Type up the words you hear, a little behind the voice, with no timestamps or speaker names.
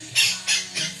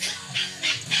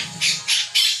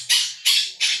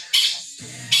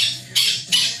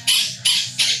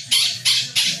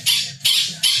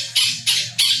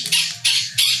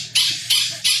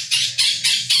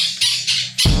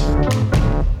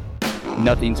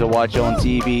Nothing to watch on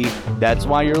TV? That's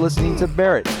why you're listening to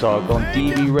Barrett's Talk on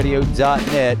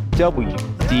DVRadio.net,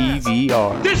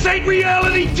 WDVR. This ain't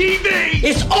reality TV!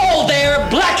 It's all there,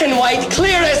 black and white,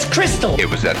 clear as crystal. It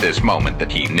was at this moment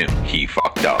that he knew he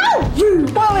fucked up.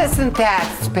 Well, isn't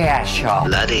that special?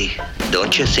 Laddie,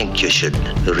 don't you think you should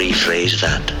rephrase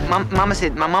that? Mama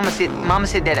said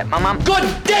that. Mom.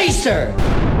 Good day, sir.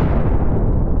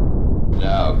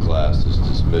 Now class is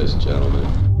dismissed, gentlemen.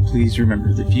 Please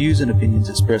remember, the views and opinions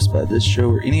expressed by this show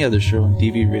or any other show on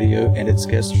DV Radio and its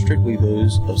guests are strictly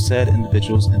those of said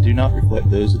individuals and do not reflect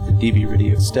those of the DV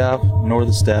Radio staff nor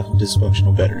the staff of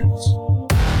Dysfunctional Veterans.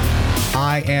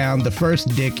 I am the first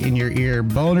dick in your ear,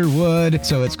 Boner Wood,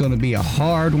 so it's going to be a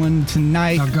hard one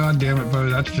tonight. Oh, God damn it, Bo,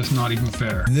 that's just not even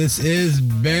fair. This is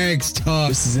Barracks Talk.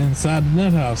 This is inside the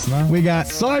nut house now. We got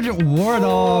Sergeant War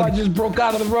Dog. I just broke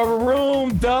out of the rubber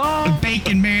room, dog. The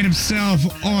Bacon Man himself,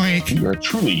 Oink. You are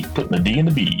truly putting the D in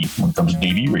the B when it comes to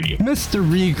DV Radio. Mr.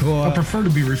 Recoil. I prefer to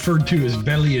be referred to as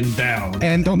belly endowed.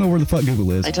 And don't know where the fuck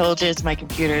Google is. I told you it's my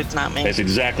computer, it's not me. That's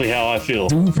exactly how I feel.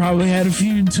 We probably had a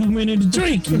few too many to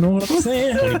drink, you know what I'm saying?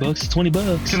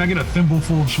 $20. Can I get a thimble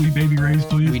full of Sweet Baby Ray's,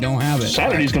 please? We don't have it.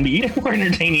 Saturday's going to be even more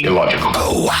entertaining. Illogical.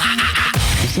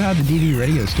 We still have the DV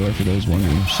Radio store for those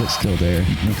wondering. Shit's still there.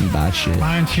 You can buy shit.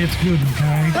 Buying shit's good,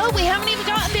 okay? Oh, we haven't even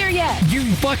gotten there yet. You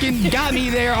fucking got me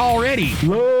there already.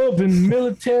 Love and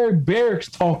military barracks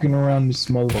talking around this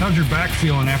mother. How's your back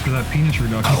feeling after that penis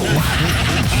reduction?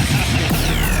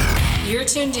 You're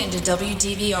tuned in to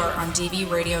WDVR on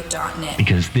DVRadio.net.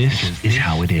 Because this is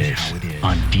how it is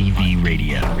on DV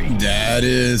Radio. That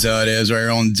is how it is right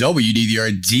on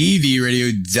WDVR,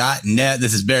 DVRadio.net.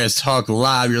 This is Barrett's Talk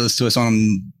Live. You're listening to us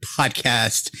on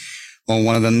podcast on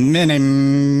one of the many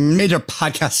major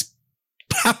podcast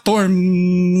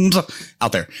platforms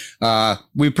out there.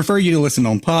 We prefer you to listen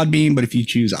on Podbean, but if you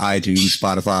choose iTunes,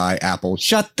 Spotify, Apple,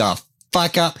 shut the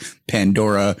fuck up,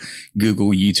 Pandora,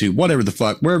 Google, YouTube, whatever the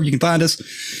fuck, wherever you can find us,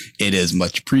 it is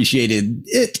much appreciated.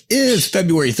 It is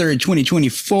February 3rd,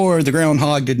 2024. The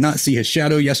groundhog did not see his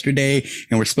shadow yesterday,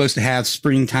 and we're supposed to have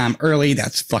springtime early.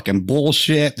 That's fucking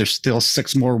bullshit. There's still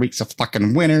 6 more weeks of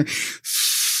fucking winter.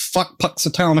 Fuck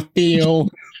Puxatown feel.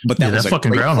 But that was that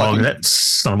fucking groundhog. That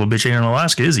son of a bitch ain't in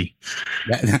Alaska, is he?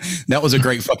 That was a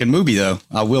great fucking movie, though,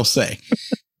 I will say.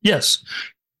 Yes.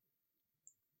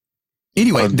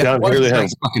 Anyway, that was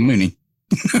nice fucking Mooney.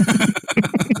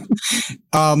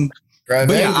 But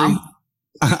yeah,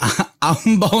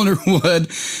 I'm Boner Wood.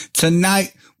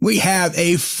 Tonight we have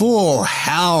a full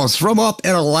house from up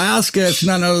in Alaska. It's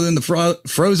none other than the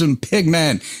frozen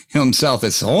pigman himself.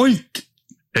 It's Oink.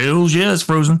 Hells yeah, it's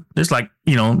frozen. It's like,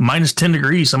 minus 10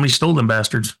 degrees. Somebody stole them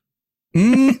bastards.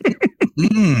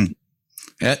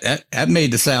 That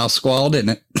made the South squall,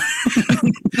 didn't it?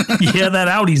 Yeah, that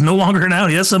Audi's no longer an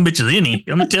Audi. That some bitch is any.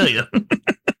 Let me tell you.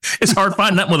 It's hard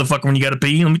finding that motherfucker when you got to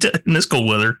pee. Let me tell you, in this cold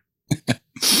weather.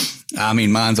 I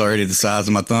mean, mine's already the size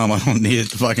of my thumb. I don't need it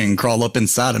to fucking crawl up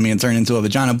inside of me and turn into a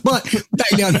vagina. But back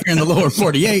down here in the lower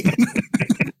 48,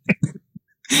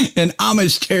 in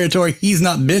Amish territory, he's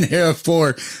not been here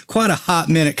for quite a hot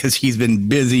minute because he's been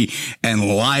busy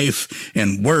and life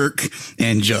and work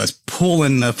and just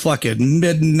pulling the fucking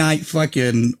midnight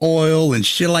fucking oil and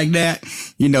shit like that.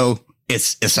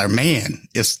 It's our man.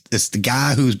 It's the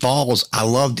guy whose balls I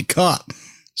love to cut.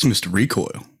 It's Mr.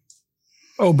 Recoil.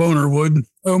 Oh, Boner Wood.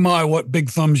 Oh my, what big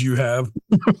thumbs you have.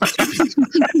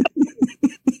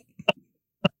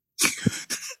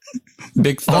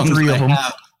 Big thumbs I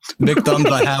have. Big thumbs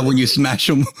I have when you smash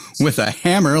them with a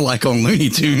hammer, like on Looney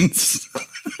Tunes.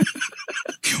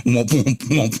 Womp, womp,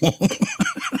 womp, womp.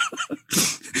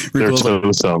 There's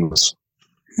those thumbs.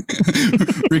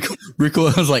 Rico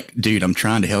was like, dude, I'm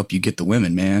trying to help you get the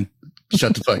women, man.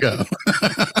 Shut the fuck up.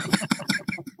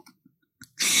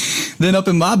 Then up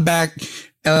in my back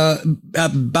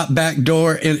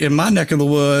door in my neck of the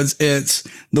woods, it's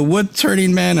the wood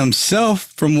turning man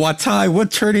himself from Watai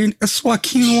Wood Turning. It's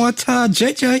Joaquin Watai,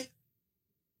 JJ.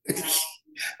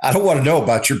 I don't want to know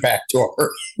about your back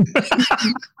door.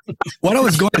 What I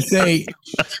was going to say,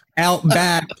 out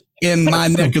back in my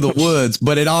neck of the woods,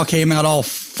 but it all came out all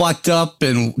fucked up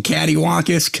and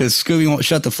cattywampus because Scooby won't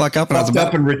shut the fuck up. And I was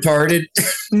up and retarded.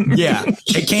 Yeah,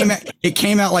 it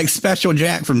came out like Special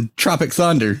Jack from Tropic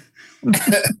Thunder.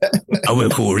 I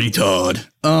went full retard.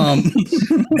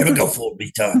 Never go full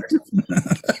retard.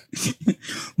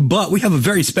 But we have a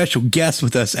very special guest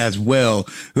with us as well,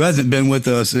 who hasn't been with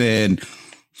us in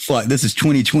this is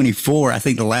 2024. I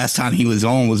think the last time he was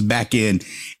on was back in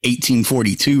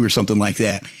 1842 or something like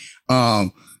that.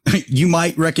 You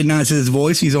might recognize his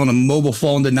voice. He's on a mobile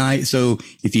phone tonight. So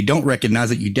if you don't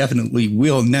recognize it, you definitely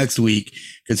will next week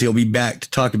because he'll be back to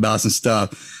talk about some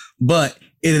stuff. But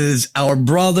it is our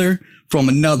brother from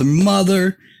another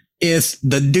mother. It's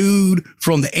the dude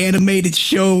from the animated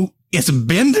show. It's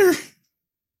Bender.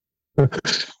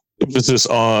 Emphasis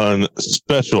on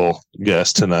special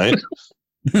guest tonight.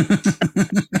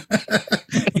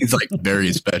 He's like,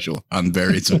 very special. I'm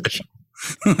very special.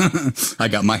 I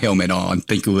got my helmet on.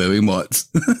 Thank you very much.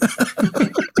 I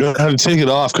had to take it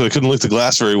off because I couldn't lick the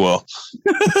glass very well.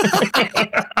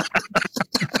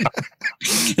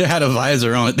 It had a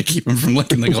visor on it to keep him from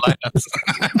licking the glass.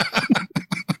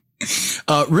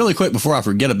 Really quick before I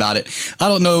forget about it, I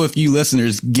don't know if you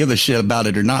listeners give a shit about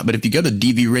it or not, but if you go to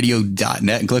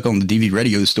dvradio.net and click on the DV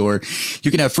Radio store,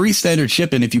 you can have free standard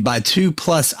shipping if you buy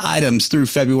 2+ items through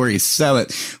February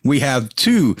 7th. We have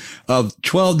 2 of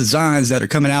 12 designs that are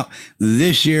coming out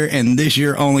this year and this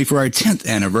year only for our 10th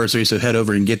anniversary. So head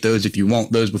over and get those if you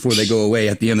want those before they go away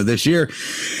at the end of this year,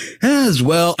 as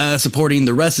well as supporting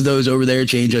the rest of those over there: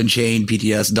 Change Unchained,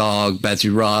 PTS Dog, Betsy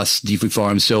Ross, Deeply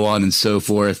Farm, so on and so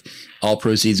forth. All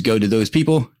proceeds go to those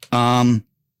people. dvradio.net.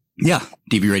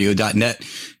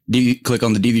 Click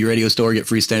on the DV Radio store, get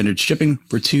free standard shipping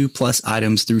for 2+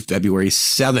 items through February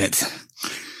 7th.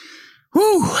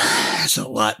 Whew, that's a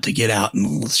lot to get out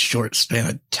in a short span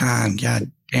of time.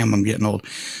 God damn, I'm getting old.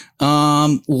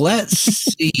 Let's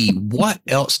see. What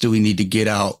else do we need to get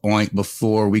out on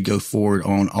before we go forward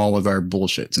on all of our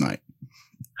bullshit tonight?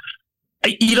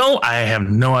 I have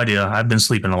no idea. I've been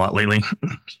sleeping a lot lately.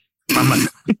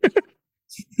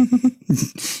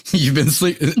 You've been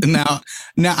sleeping now.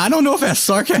 I don't know if that's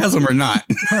sarcasm or not.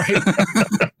 Right.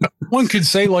 One could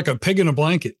say like a pig in a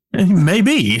blanket.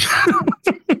 Maybe.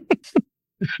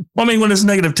 Well, I mean, when it's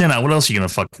 -10 out, what else are you gonna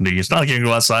fucking do? It's not like you're gonna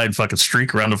go outside and fucking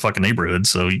streak around the fucking neighborhood.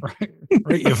 So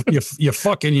right. You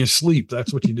fuck and you sleep.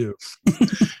 That's what you do.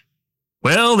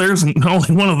 Well, there's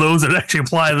only one of those that actually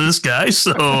apply to this guy.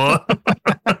 So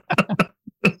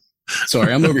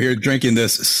sorry, I'm over here drinking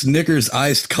this Snickers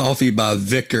iced coffee by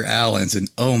Victor Allen's, and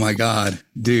oh my god,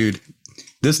 dude,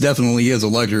 this definitely is a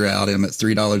luxury item at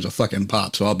 $3 a fucking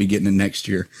pop. So I'll be getting it next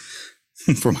year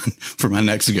for my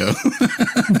next go.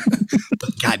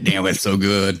 God damn, it's so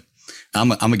good. I'm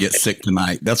gonna get sick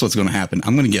tonight. That's what's gonna happen.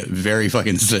 I'm gonna get very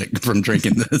fucking sick from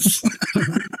drinking this.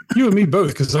 You and me both,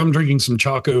 because I'm drinking some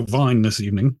Choco Vine this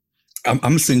evening. I'm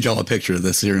gonna send y'all a picture of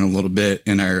this here in a little bit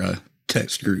in our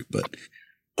text group, but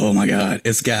oh my god,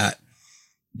 it's got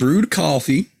brewed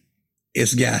coffee,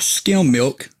 it's got skim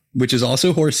milk, which is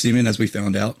also horse semen, as we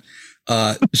found out,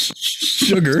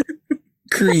 sugar,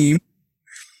 cream,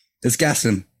 it's got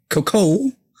some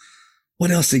cocoa. What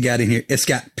else they got in here? It's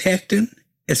got pectin,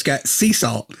 it's got sea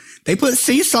salt. They put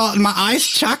sea salt in my iced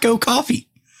Choco coffee.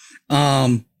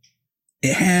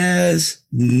 It has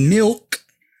milk,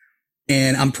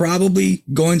 and I'm probably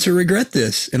going to regret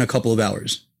this in a couple of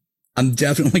hours. I'm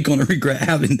definitely going to regret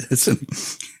having this in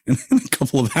a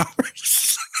couple of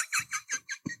hours.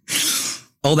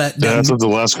 All that. Yeah, that's what the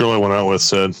last girl I went out with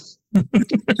said.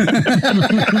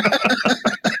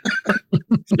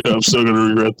 Yeah, I'm still going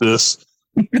to regret this.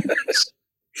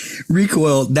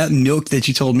 Recoil, that milk that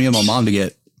you told me and my mom to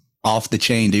get, off the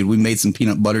chain, dude. We made some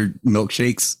peanut butter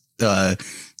milkshakes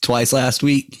twice last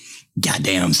week.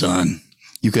 Goddamn, son.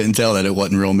 You couldn't tell that it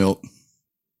wasn't real milk.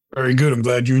 Very good. I'm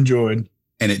glad you enjoyed.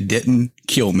 And it didn't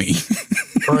kill me.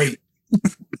 Right.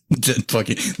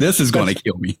 This is going to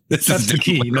kill me. That's the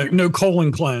key. No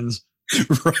colon cleanse.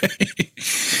 Right.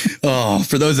 Oh,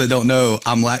 for those that don't know,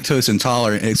 I'm lactose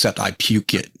intolerant, except I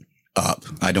puke it up.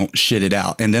 I don't shit it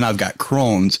out. And then I've got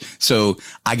Crohn's, so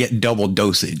I get double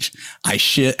dosage. I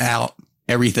shit out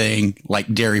everything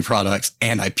like dairy products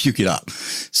and I puke it up.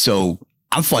 So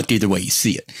I'm fucked either way you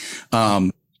see it.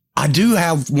 I do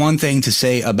have one thing to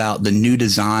say about the new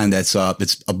design that's up.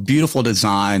 It's a beautiful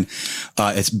design.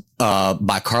 It's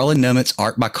by Carla Nemitz,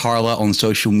 art by Carla on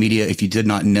social media. If you did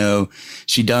not know,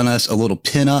 she done us a little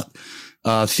pinup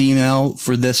female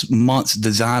for this month's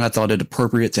design. I thought it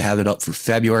appropriate to have it up for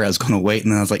February. I was going to wait,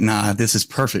 and then I was like, nah, this is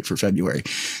perfect for February.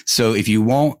 So if you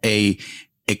want a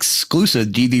exclusive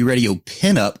DV Radio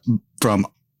pinup from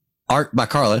art by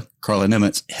Carla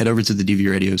Nemitz, head over to the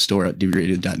DV Radio store at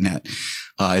dvradio.net.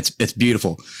 It's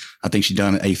beautiful. I think she's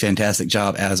done a fantastic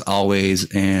job as always.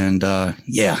 And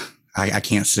yeah, I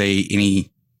can't say any.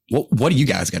 What do you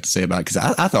guys got to say about it?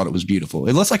 Because I thought it was beautiful.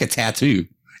 It looks like a tattoo,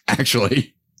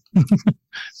 actually.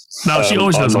 No, she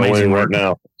always does amazing work. Right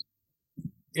now.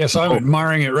 Yes, I'm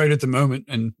admiring it right at the moment.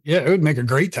 And yeah, it would make a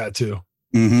great tattoo.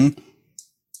 Mm-hmm.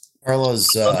 Carla's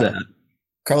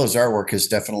artwork has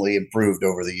definitely improved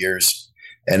over the years.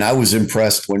 And I was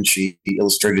impressed when she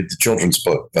illustrated the children's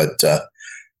book, but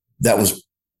that was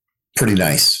pretty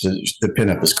nice. The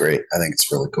pinup is great. I think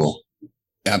it's really cool.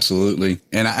 Absolutely.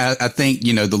 And I think,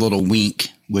 you know, the little wink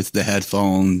with the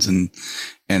headphones and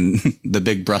the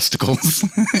big breasticles.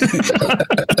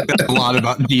 A lot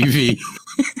about DV.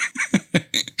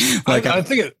 Like I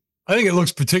think it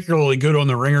looks particularly good on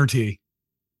the ringer tee.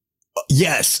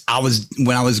 Yes.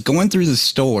 When I was going through the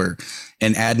store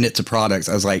and adding it to products,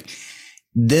 I was like,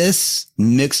 this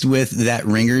mixed with that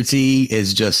ringer tee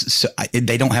is just, so,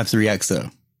 they don't have 3X though.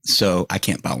 So I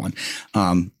can't buy one.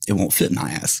 It won't fit my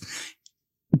ass.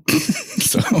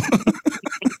 So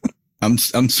I'm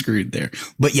screwed there.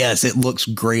 But yes, it looks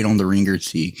great on the ringer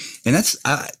tee. And that's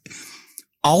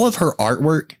all of her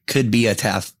artwork could be a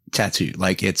tattoo.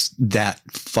 Like it's that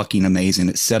fucking amazing.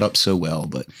 It's set up so well,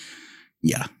 but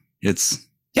yeah,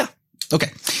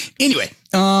 okay. Anyway,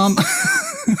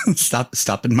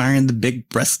 stop admiring the big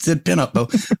breasted pinup though.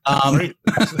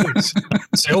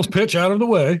 Sales pitch out of the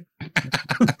way.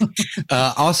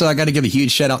 Also, I got to give a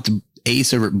huge shout out to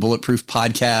Ace over at Bulletproof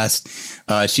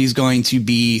Podcast. She's going to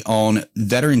be on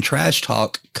Veteran Trash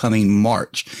Talk coming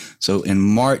March. So in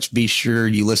March, be sure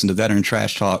you listen to Veteran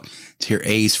Trash Talk to hear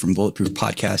Ace from Bulletproof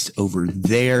Podcast over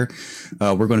there.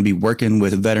 We're going to be working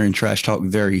with Veteran Trash Talk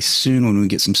very soon when we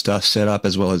get some stuff set up,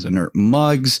 as well as inert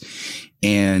mugs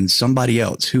and somebody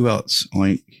else. Who else?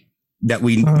 Like that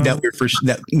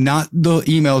not the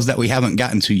emails that we haven't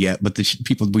gotten to yet, but the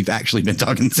people we've actually been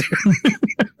talking to.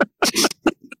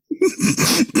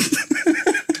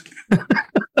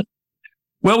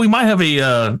 Well, we might have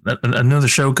another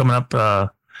show coming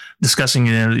up discussing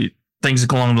things that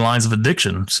go along the lines of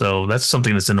addiction. So that's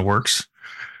something that's in the works.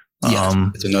 Yeah,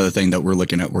 it's another thing that we're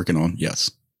working on.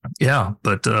 Yes. Yeah,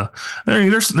 but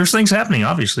there's things happening,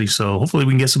 obviously. So hopefully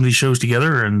we can get some of these shows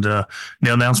together and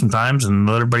nail down some times and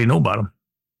let everybody know about them.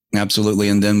 Absolutely.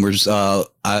 And then we're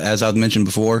as I've mentioned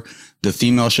before, the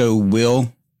female show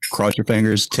will, cross your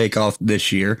fingers, take off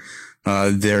this year.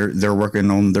 They're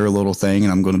working on their little thing,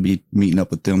 and I'm going to be meeting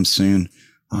up with them soon,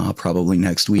 probably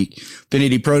next week.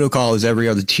 Affinity Protocol is every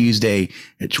other Tuesday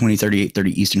at 20:30,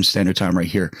 8:30 Eastern Standard Time right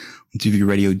here on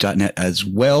tvradio.net as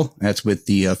well. That's with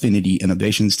the Affinity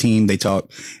Innovations team. They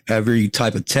talk every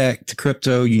type of tech to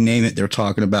crypto, you name it, they're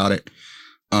talking about it.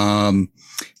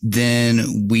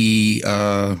 Then we,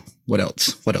 what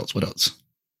else?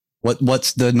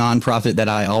 What's the nonprofit that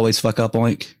I always fuck up,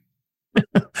 Oink?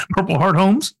 Purple Heart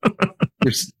Homes.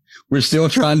 We're still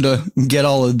trying to get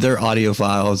all of their audio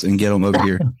files and get them over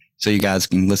here so you guys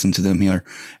can listen to them here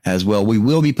as well. We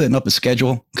will be putting up a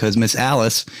schedule because Miss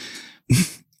Alice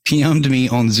PM'd me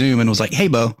on Zoom and was like, "Hey,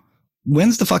 Bo,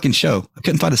 when's the fucking show? I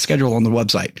couldn't find a schedule on the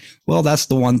website." Well, that's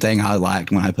the one thing I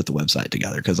liked when I put the website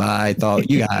together, because I thought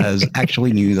you guys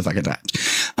actually knew the fucking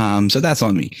times. So that's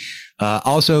on me.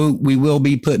 Also, we will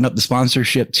be putting up the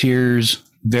sponsorship tiers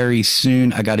very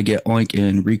soon. I got to get Oink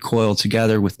and Recoil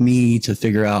together with me to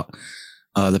figure out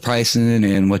the pricing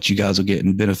and what you guys will get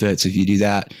in benefits if you do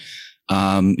that.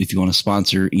 If you want to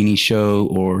sponsor any show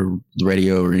or the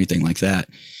radio or anything like that.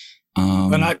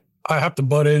 And I have to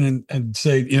butt in and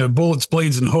say, Bullets,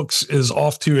 Blades, and Hooks is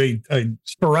off to a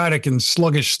sporadic and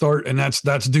sluggish start, and that's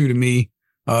due to me.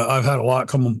 I've had a lot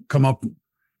come up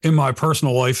in my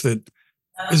personal life that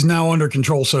is now under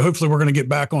control. So hopefully we're going to get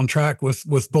back on track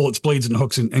with Bullets, Blades, and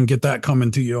Hooks and get that coming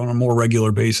to you on a more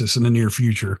regular basis in the near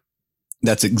future.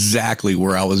 That's exactly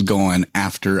where I was going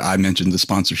after I mentioned the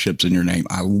sponsorships in your name.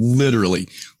 I literally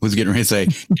was getting ready to say,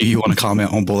 do you want to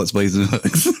comment on Bullets, Blades, and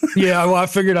Hooks? Yeah, well, I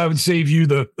figured I would save you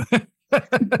the throw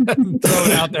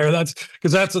it out there. That's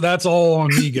because that's all on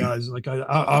me, guys. Like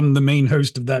I'm the main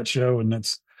host of that show, and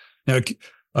that's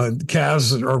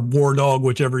Kaz or War Dog,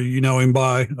 whichever you know him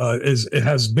by, it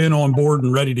has been on board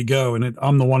and ready to go, and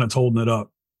I'm the one that's holding it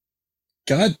up.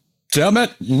 God damn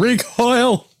it,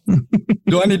 Recoil!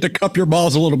 Do I need to cup your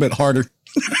balls a little bit harder?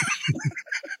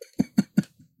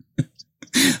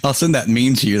 I'll send that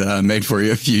meme to you that I made for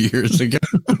you a few years ago.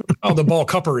 Oh, the ball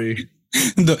cuppery.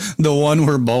 The one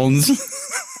where Bones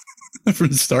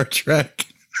from Star Trek.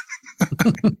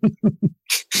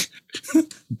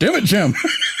 Damn it, Jim.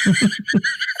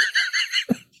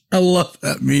 I love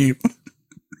that meme.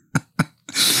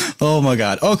 Oh my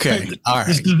God. Okay. All right.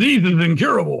 This disease is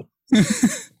incurable.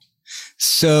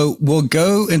 So we'll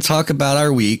go and talk about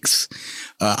our weeks.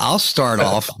 I'll start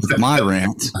off with my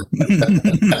rant.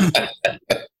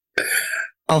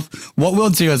 What we'll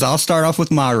do is I'll start off with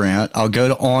my rant. I'll go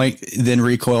to Oink, then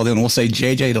Recoil, then we'll say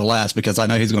JJ to last, because I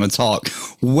know he's going to talk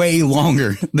way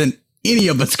longer than any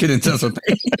of us could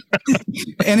anticipate.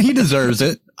 And he deserves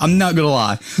it. I'm not going to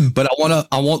lie, but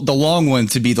I want the long one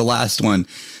to be the last one,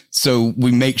 So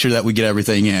we make sure that we get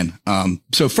everything in.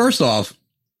 So first off,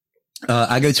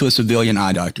 I go to a civilian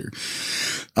eye doctor.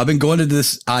 I've been going to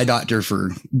this eye doctor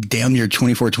for damn near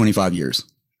 24, 25 years.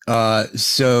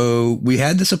 So we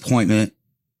had this appointment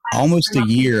almost a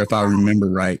year, if I remember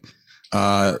right,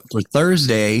 for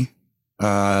Thursday.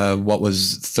 What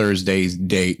was Thursday's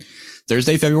date?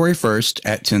 Thursday, February 1st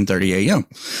at 10:30 a.m.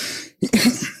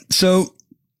 So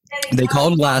they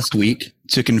called last week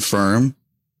to confirm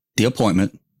the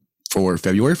appointment for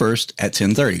February 1st at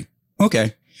 10:30.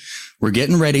 Okay. We're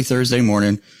getting ready Thursday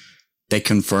morning. They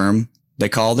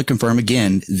call to confirm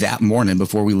again that morning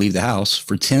before we leave the house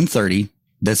for 10:30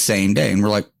 the same day. And we're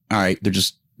like, all right, they're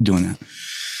just doing that.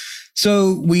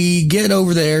 So we get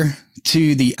over there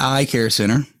to the eye care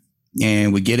center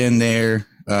and we get in there.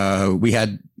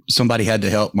 Somebody had to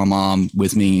help my mom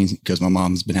with me because my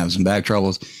mom's been having some back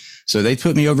troubles. So they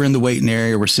put me over in the waiting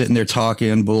area. We're sitting there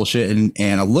talking, bullshitting,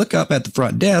 and I look up at the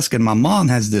front desk and my mom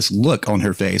has this look on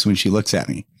her face when she looks at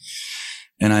me.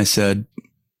 And I said,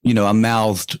 I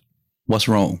mouthed, "What's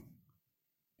wrong?"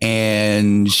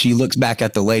 And she looks back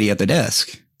at the lady at the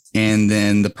desk. And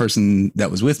then the person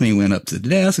that was with me went up to the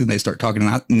desk and they start talking.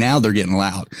 Now they're getting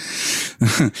loud.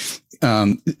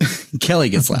 Kelly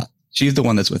gets loud. She's the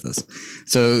one that's with us.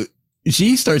 So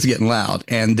she starts getting loud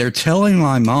and they're telling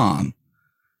my mom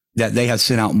that they have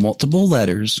sent out multiple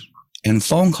letters and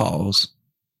phone calls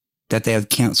that they have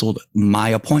canceled my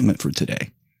appointment for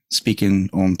today, speaking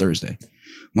on Thursday.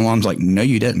 My mom's like, "No,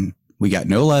 you didn't. We got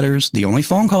no letters. The only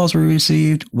phone calls we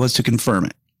received was to confirm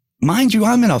it." Mind you,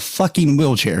 I'm in a fucking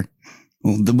wheelchair.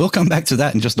 We'll come back to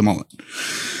that in just a moment.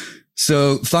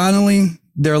 So finally,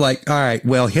 they're like, all right,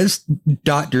 well, his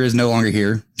doctor is no longer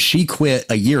here. She quit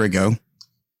a year ago.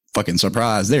 Fucking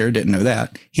surprise there. Didn't know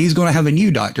that. He's going to have a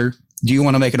new doctor. Do you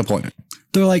want to make an appointment?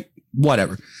 They're like,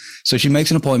 whatever. So she makes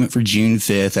an appointment for June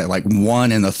 5th at like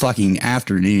 1 in the fucking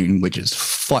afternoon, which is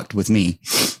fucked with me.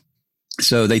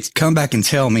 So they come back and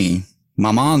tell me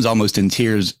my mom's almost in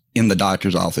tears in the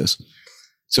doctor's office.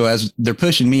 So as they're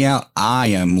pushing me out, I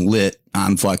am lit.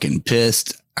 I'm fucking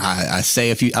pissed. I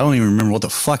say I don't even remember what the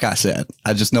fuck I said.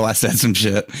 I just know I said some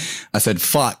shit. I said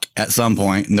fuck at some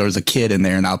point, and there was a kid in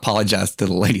there, and I apologized to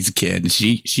the lady's kid.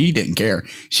 She didn't care.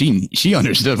 She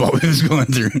understood what we was going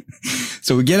through.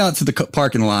 So we get out to the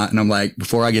parking lot, and I'm like,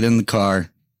 before I get in the car,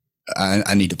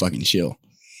 I need to fucking chill.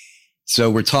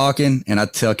 So we're talking, and I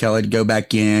tell Kelly to go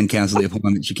back in, cancel the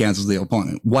appointment. She cancels the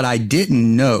appointment. What I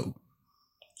didn't know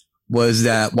was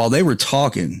that while they were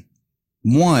talking,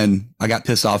 one, I got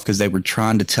pissed off because they were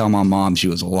trying to tell my mom she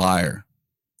was a liar.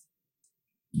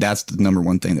 That's the number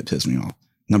one thing that pissed me off.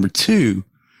 Number two,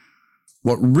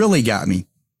 what really got me,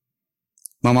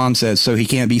 my mom says, "So he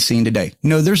can't be seen today."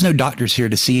 No, there's no doctors here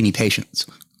to see any patients.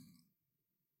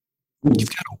 You've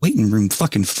got a waiting room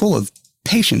fucking full of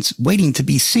patients waiting to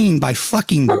be seen by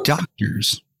fucking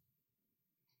doctors.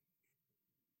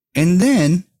 And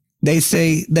then they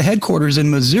say the headquarters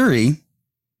in Missouri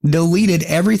deleted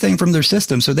everything from their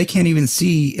system, so they can't even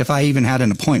see if I even had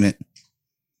an appointment.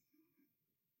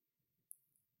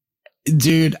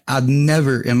 Dude, I've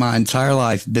never in my entire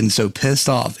life been so pissed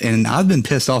off, and I've been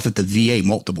pissed off at the VA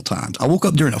multiple times. I woke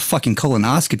up during a fucking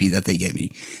colonoscopy that they gave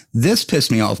me. This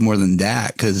pissed me off more than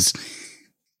that because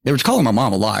they were calling my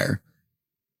mom a liar.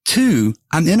 Two,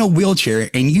 I'm in a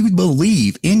wheelchair, and you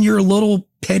believe in your little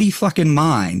petty fucking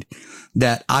mind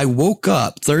that I woke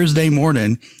up Thursday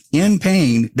morning in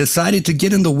pain, decided to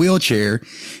get in the wheelchair,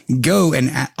 go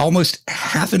and almost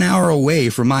half an hour away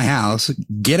from my house,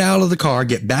 get out of the car,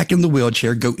 get back in the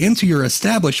wheelchair, go into your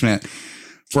establishment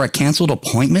for a canceled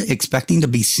appointment, expecting to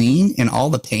be seen in all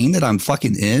the pain that I'm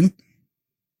fucking in?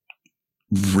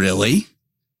 Really?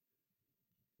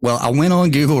 Well, I went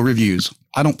on Google reviews.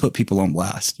 I don't put people on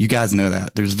blast. You guys know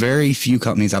that. There's very few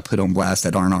companies I put on blast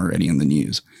that aren't already in the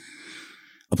news.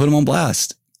 I put them on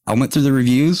blast. I went through the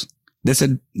reviews. This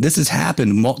has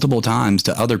happened multiple times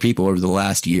to other people over the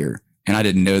last year, and I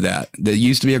didn't know that. That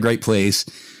used to be a great place.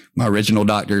 My original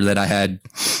doctor that I had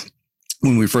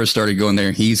when we first started going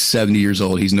there, he's 70 years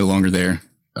old. He's no longer there.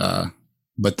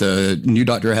 But the new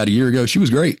doctor I had a year ago, she was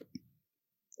great.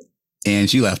 And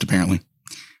she left apparently.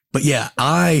 But yeah,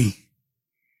 I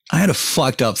had a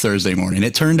fucked up Thursday morning.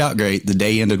 It turned out great. The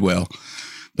day ended well,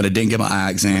 but I didn't get my eye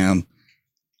exam.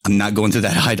 I'm not going to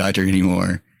that eye doctor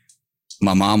anymore.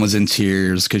 My mom was in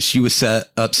tears because she was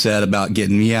upset about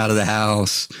getting me out of the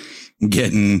house,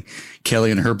 getting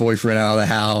Kelly and her boyfriend out of the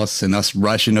house, and us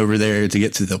rushing over there to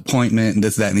get to the appointment and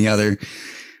this, that, and the other. And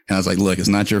I was like, look, it's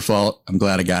not your fault. I'm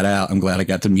glad I got out. I'm glad I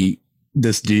got to meet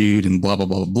this dude and blah, blah,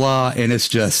 blah, blah. And it's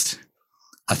just,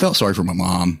 I felt sorry for my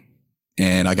mom.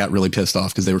 and I got really pissed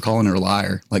off because they were calling her a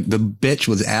liar. Like, the bitch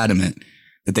was adamant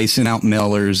that they sent out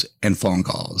mailers and phone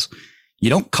calls. You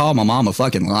don't call my mom a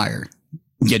fucking liar.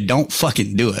 You don't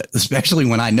fucking do it, especially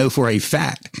when I know for a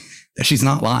fact that she's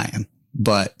not lying.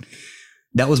 But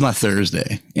that was my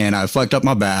Thursday, and I fucked up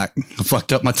my back. I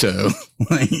fucked up my toe.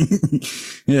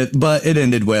 But it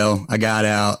ended well. I got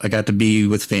out. I got to be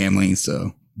with family.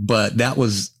 So, but that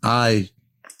was, I've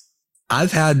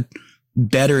had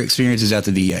better experiences at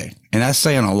the VA, and that's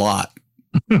saying a lot.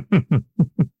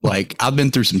 Like, I've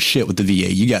been through some shit with the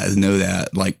VA. You guys know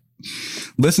that. Like,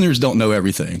 listeners don't know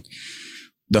everything.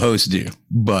 The hosts do.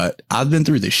 But I've been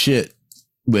through the shit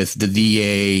with the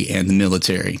VA and the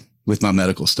military with my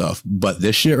medical stuff. But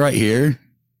this shit right here,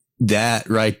 that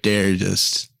right there,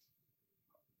 just,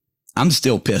 I'm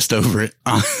still pissed over it.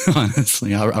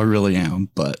 Honestly, I really am.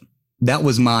 But that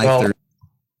was my third.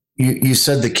 You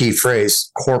said the key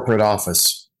phrase, corporate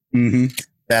office. Mm-hmm.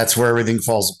 That's where everything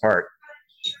falls apart.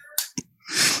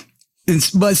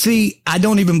 But see, I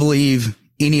don't even believe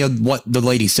any of what the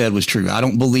lady said was true. I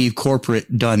don't believe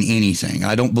corporate done anything.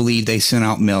 I don't believe they sent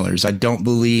out mailers. I don't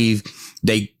believe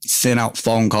they sent out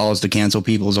phone calls to cancel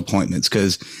people's appointments,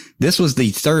 because this was the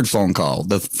third phone call.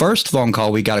 The first phone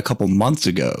call we got a couple months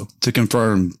ago to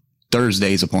confirm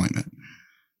Thursday's appointment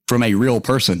from a real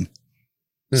person.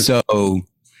 So,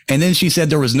 and then she said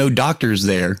there was no doctors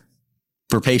there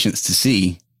for patients to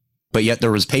see, but yet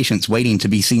there was patients waiting to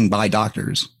be seen by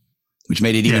doctors, which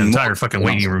made it even entire more fucking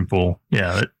waiting room full.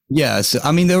 Yeah. Yeah. So,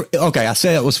 I mean, I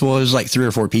said it was full. It was like 3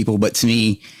 or 4 people, but to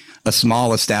me, a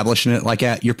small establishment like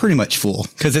that, you're pretty much full,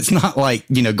 because it's not like,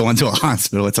 going to a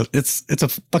hospital. It's a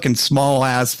fucking small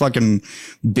ass fucking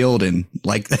building.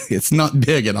 Like, it's not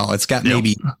big at all. It's got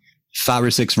maybe 5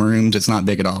 or 6 rooms. It's not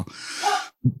big at all.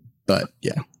 But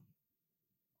yeah,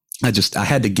 I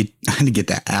had to get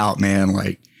that out, man.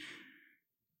 Like,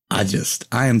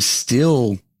 I am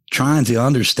still trying to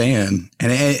understand.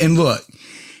 And look,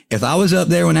 if I was up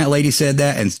there when that lady said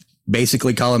that and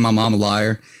basically calling my mom a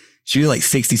liar, she was like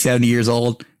 60, 70 years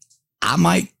old, I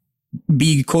might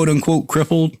be quote unquote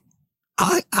crippled.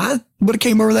 I would have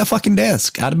came over that fucking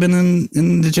desk. I'd have been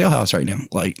in the jailhouse right now.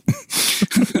 Like,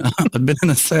 I've been in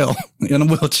a cell in a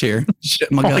wheelchair.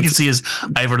 Shit, all I can see is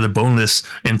Ivor the Boneless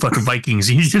in fucking Vikings.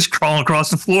 He's just crawling across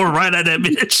the floor right at that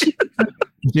bitch.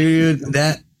 Dude,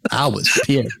 I was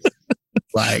pissed.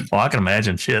 Like, I can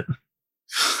imagine. Shit.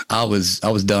 I was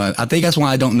done. I think that's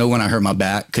why I don't know when I hurt my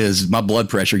back, because my blood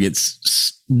pressure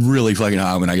gets really fucking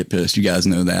high when I get pissed. You guys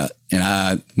know that.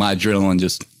 And my adrenaline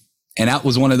just, and that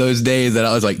was one of those days that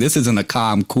I was like, this isn't a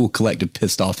calm, cool, collective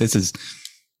pissed off. This is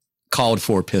called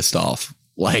for pissed off.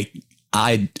 Like,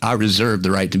 I reserve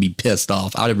the right to be pissed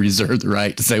off. I reserve the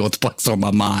right to say what the fuck's on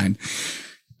my mind.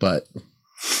 But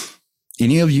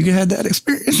any of you had that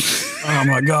experience? Oh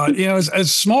my God.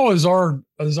 As small as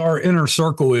our inner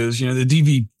circle is, the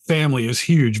DV family is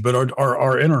huge, but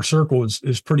our inner circle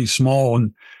is pretty small.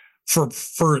 And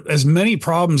for as many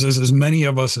problems as many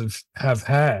of us have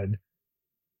had,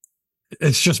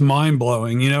 it's just mind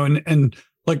blowing, and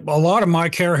like, a lot of my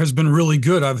care has been really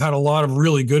good. I've had a lot of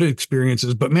really good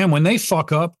experiences, but man, when they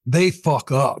fuck up, they fuck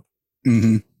up.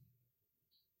 Mm-hmm.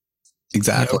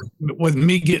 Exactly. With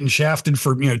me getting shafted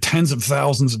for, tens of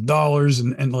thousands of dollars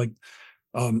and like,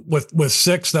 with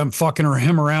 6, them fucking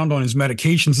him around on his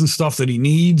medications and stuff that he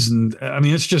needs. And I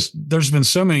mean, it's just, there's been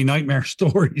so many nightmare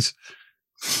stories.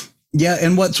 Yeah.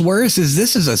 And what's worse is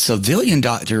this is a civilian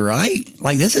doctor, right?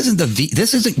 Like, this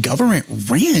isn't government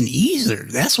ran either.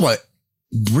 That's what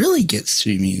really gets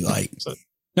to me. Like,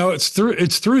 no, it's through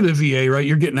the VA, right?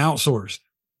 You're getting outsourced.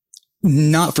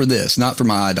 Not for this, not for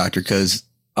my eye doctor. Cause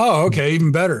okay.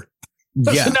 Even better.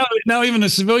 Yeah. So now even the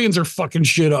civilians are fucking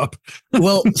shit up.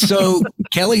 Well, so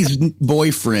Kelly's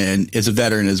boyfriend is a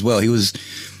veteran as well.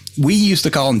 We used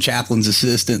to call him chaplain's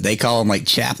assistant. They call him like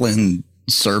chaplain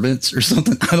servants or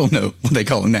something. I don't know what they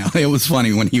call him now. It was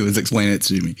funny when he was explaining it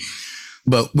to me,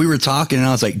 but we were talking and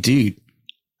I was like, dude,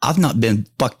 I've not been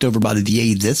fucked over by the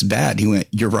VA this bad. He went,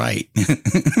 you're right.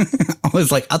 I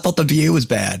was like, I thought the VA was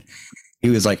bad. He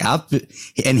was like,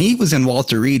 and he was in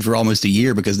Walter Reed for almost a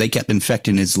year because they kept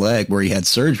infecting his leg where he had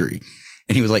surgery.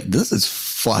 And he was like, this is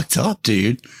fucked up,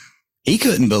 dude. He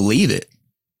couldn't believe it.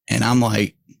 And I'm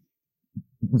like,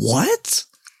 what?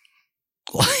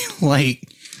 Like,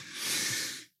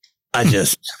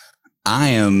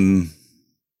 I'm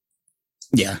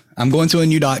going to a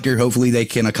new doctor. Hopefully they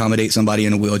can accommodate somebody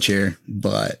in a wheelchair.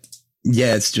 But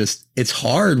yeah, it's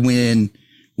hard when,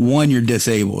 one, you're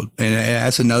disabled. And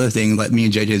that's another thing like me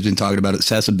and JJ has been talking about,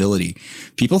 accessibility.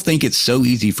 People think it's so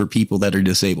easy for people that are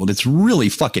disabled. It's really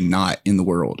fucking not in the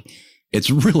world. It's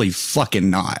really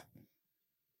fucking not.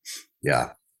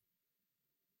 Yeah.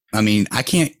 I mean, I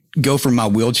can't go from my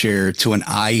wheelchair to an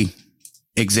eye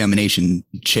examination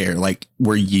chair, like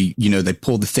where they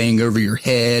pull the thing over your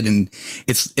head, and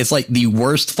it's like the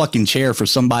worst fucking chair for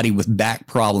somebody with back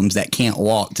problems that can't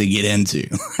walk to get into.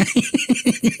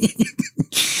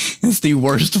 It's the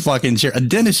worst fucking chair. A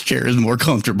dentist chair is more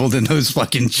comfortable than those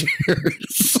fucking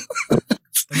chairs. And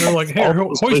they're like, "Hey,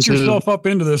 hoist yourself up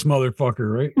into this motherfucker,"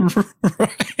 right?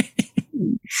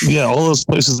 Yeah, all those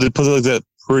places they put like that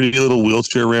pretty little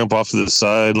wheelchair ramp off to the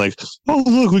side, like, oh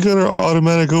look, we got our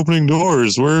automatic opening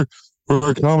doors. We're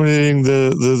accommodating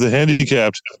the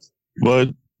handicapped, but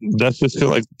that's just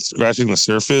kind of like scratching the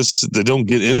surface. They don't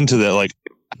get into that, like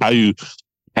how you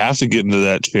have to get into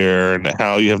that chair and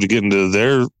how you have to get into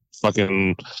their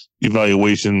fucking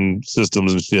evaluation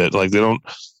systems and shit. Like they don't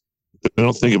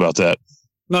think about that.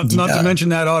 Not to mention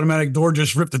that automatic door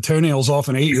just ripped the toenails off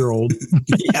an 8-year-old.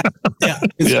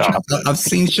 Yeah. I've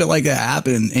seen shit like that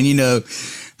happen. And,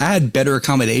 I had better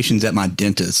accommodations at my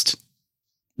dentist.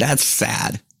 That's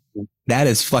sad. That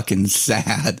is fucking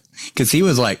sad. Because he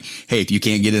was like, hey, if you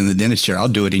can't get in the dentist chair, I'll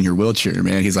do it in your wheelchair,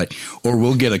 man. He's like, or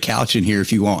we'll get a couch in here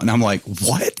if you want. And I'm like,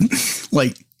 what?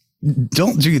 Like,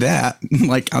 don't do that.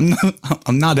 Like, I'm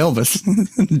not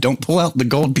Elvis. Don't pull out the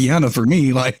gold piano for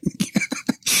me. Like,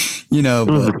 it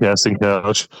was a casting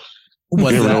couch.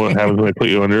 You never know what happens when they put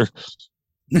you under.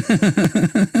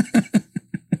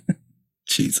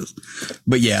 Jesus.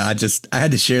 But yeah, I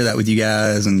had to share that with you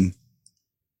guys, and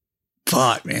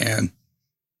fuck, man.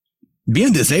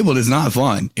 Being disabled is not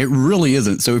fun. It really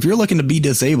isn't. So if you're looking to be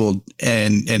disabled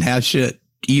and have shit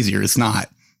easier, it's not.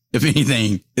 If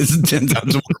anything, it's 10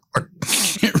 times more.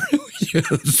 It really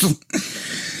is.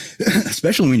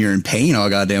 Especially when you're in pain all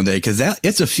goddamn day, because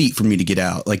it's a feat for me to get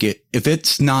out. Like if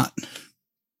it's not,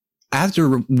 I have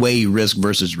to weigh risk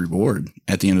versus reward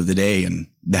at the end of the day, and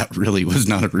that really was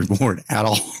not a reward at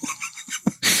all.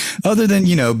 Other than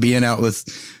being out with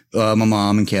my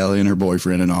mom and Kelly and her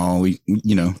boyfriend and all, we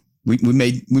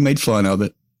made fun of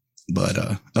it, but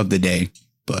of the day.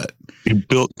 But you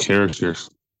built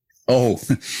characters. Oh,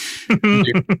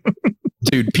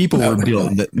 dude, people were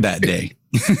built that day.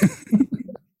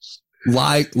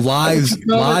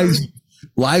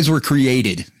 Lives were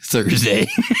created Thursday.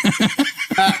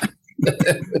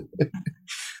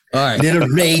 All right. Little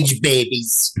rage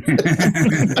babies.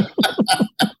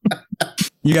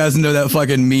 You guys know that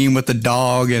fucking meme with the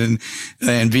dog and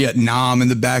Vietnam in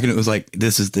the back, and it was like,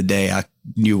 this is the day I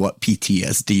knew what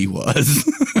PTSD was.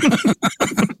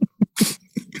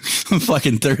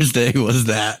 Fucking Thursday was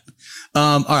that.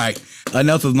 All right.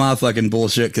 Enough of my fucking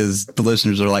bullshit, because the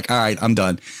listeners are like, all right, I'm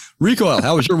done. Recoil,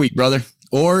 how was your week, brother?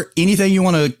 Or anything you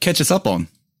want to catch us up on?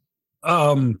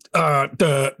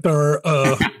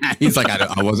 He's like,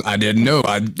 I didn't know.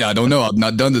 I don't know. I've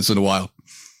not done this in a while.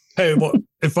 Hey, well,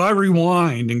 if I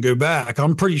rewind and go back,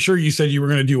 I'm pretty sure you said you were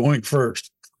going to do Oink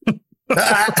first.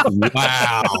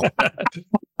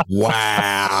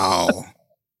 Wow.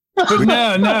 But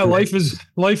no,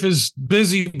 life is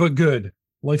busy but good.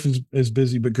 Life is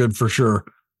busy but good for sure.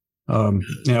 My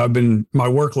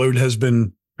workload has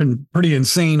been pretty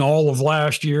insane all of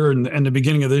last year and the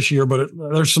beginning of this year, but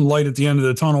there's some light at the end of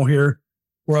the tunnel here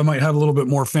where I might have a little bit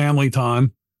more family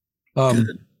time.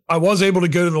 I was able to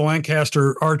go to the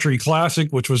Lancaster Archery Classic,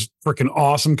 which was freaking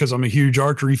awesome because I'm a huge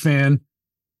archery fan.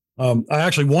 I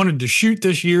actually wanted to shoot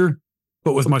this year,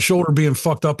 but with my shoulder being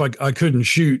fucked up, I couldn't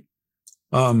shoot.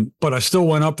 But I still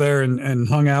went up there and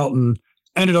hung out and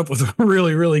ended up with a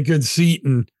really, really good seat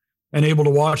and able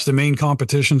to watch the main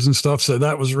competitions and stuff. So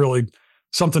that was really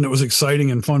something that was exciting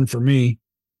and fun for me.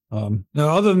 Now,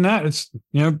 other than that, it's,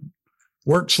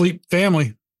 work, sleep,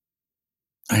 family.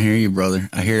 I hear you, brother.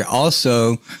 I hear you.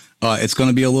 Also, it's going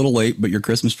to be a little late, but your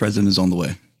Christmas present is on the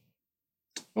way.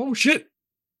 Oh, shit.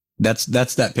 That's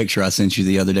that picture I sent you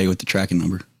the other day with the tracking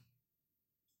number.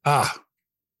 Ah.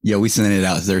 Yeah, we sent it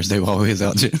out Thursday while we was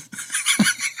out too.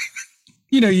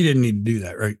 You didn't need to do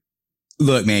that, right?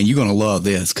 Look, man, you're going to love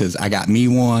this because I got me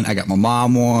one. I got my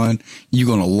mom one. You're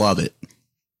going to love it.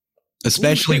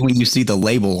 Especially when you see the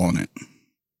label on it.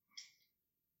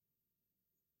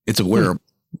 It's a wearable.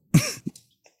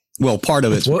 Well, part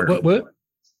of it's wearable. What?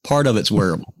 Part of it's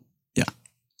wearable. Yeah.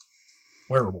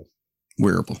 Wearable.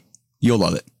 You'll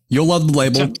love it. You'll love the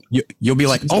label. You'll be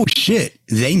like, oh shit,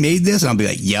 they made this? And I'll be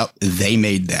like, yep, they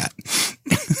made that.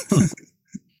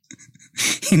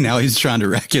 And now he's trying to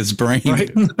rack his brain.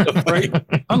 Right.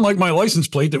 Unlike my license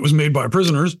plate that was made by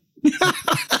prisoners.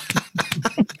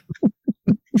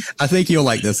 I think you'll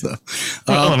like this though.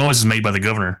 Illinois is made by the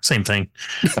governor. Same thing.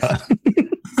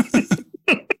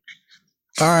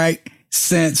 All right.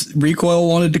 Since Recoil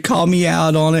wanted to call me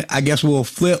out on it, I guess we'll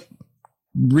flip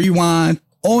rewind.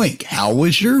 Oink, how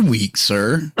was your week,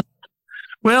 sir?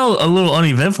 Well, a little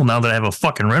uneventful now that I have a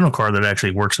fucking rental car that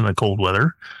actually works in the cold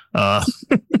weather.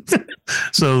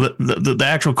 So the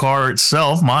actual car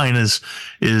itself, mine is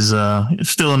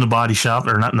still in the body shop,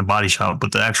 or not in the body shop,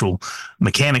 but the actual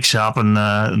mechanic shop, and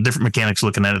different mechanics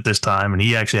looking at it this time, and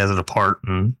he actually has it apart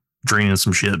and draining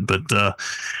some shit. But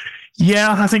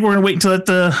yeah, I think we're gonna wait until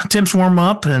the temps warm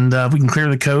up and we can clear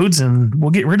the codes, and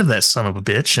we'll get rid of that son of a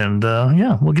bitch, and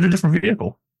yeah, we'll get a different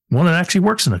vehicle, one that actually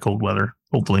works in the cold weather,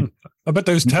 hopefully. I bet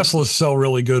those Teslas sell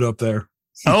really good up there.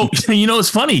 Oh, you know, it's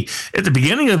funny. At the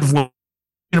beginning of when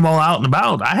them all out and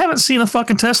about, I haven't seen a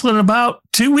fucking Tesla in about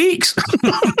 2 weeks.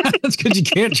 That's because you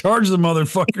can't charge the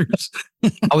motherfuckers.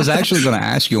 I was actually going to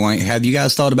ask you, Oink, have you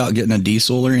guys thought about getting a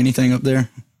diesel or anything up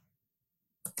there?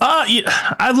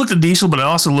 Yeah, I've looked at diesel, but I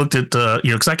also looked at,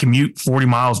 because I commute 40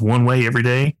 miles one way every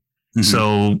day. Mm-hmm.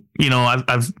 So,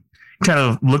 I've kind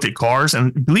of looked at cars,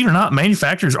 and believe it or not,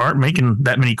 manufacturers aren't making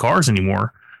that many cars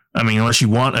anymore. I mean, unless you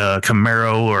want a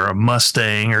Camaro or a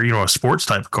Mustang or, a sports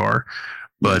type of car.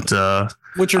 But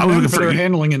which are known for their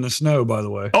handling in the snow, by the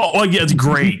way. Oh, yeah, it's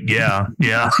great. Yeah.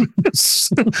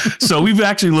 So we've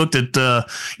actually looked at,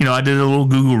 I did a little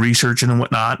Google research and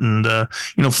whatnot. And,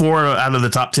 4 out of the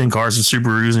top 10 cars are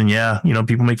Subarus. And yeah,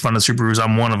 people make fun of Subarus.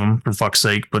 I'm one of them, for fuck's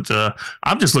sake. But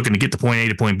I'm just looking to get to point A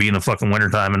to point B in the fucking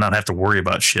wintertime and not have to worry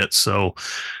about shit. So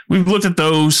we've looked at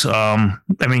those.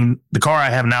 The car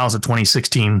I have now is a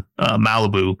 2016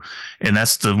 Malibu, and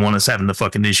that's the one that's having the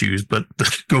fucking issues. But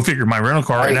go figure, my rental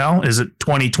car right now is a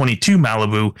 2022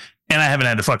 Malibu, and I haven't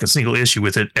had a fucking single issue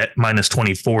with it at minus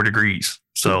 24 degrees.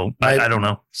 So I don't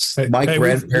know. My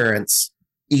grandparents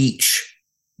each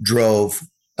drove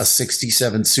a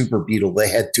 67 Super Beetle. They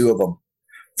had 2 of them,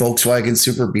 Volkswagen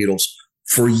Super Beetles,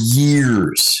 for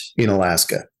years in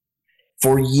Alaska.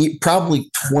 For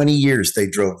probably 20 years, they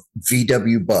drove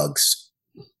VW Bugs.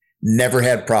 Never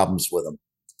had problems with them.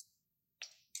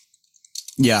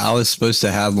 Yeah, I was supposed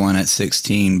to have one at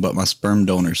 16, but my sperm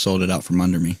donor sold it out from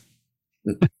under me.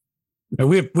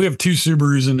 We have 2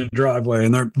 Subarus in the driveway,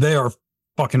 and they are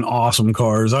fucking awesome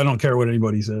cars. I don't care what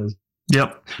anybody says.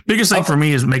 Yep. Biggest thing for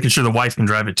me is making sure the wife can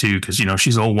drive it too, because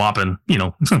she's old whopping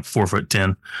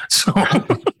 4'10". So I'm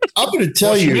going to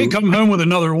tell you, she may come home with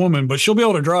another woman, but she'll be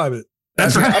able to drive it.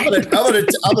 That's right. I'm going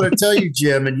to tell you,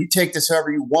 Jim, and you take this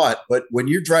however you want, but when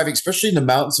you're driving, especially in the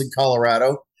mountains in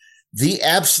Colorado, the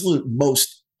absolute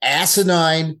most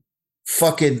asinine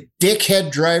fucking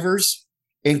dickhead drivers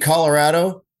in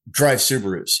Colorado drive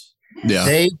Subarus.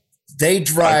 Yeah. They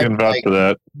drive like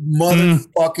that.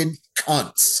 Motherfucking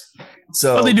cunts.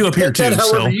 So they do up here too.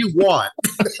 However you want.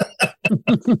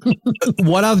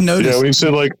 What I've noticed. Yeah, when you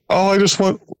said I just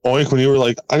want Oink, when you were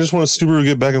like, I just want a Subaru to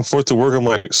get back and forth to work, I'm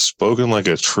like, spoken like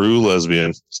a true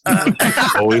lesbian.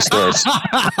 Always starts.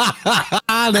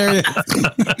 There it is.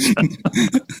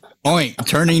 Oink,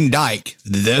 turning dyke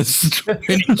this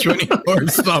 2024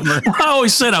 summer. I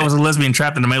always said I was a lesbian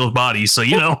trapped in a male's body, so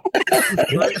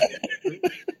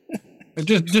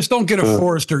Just don't get a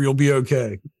Forester, you'll be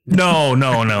okay. No.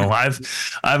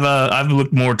 I've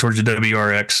looked more towards the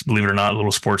WRX, believe it or not, a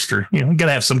little Sportster. You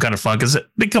gotta have some kind of fun because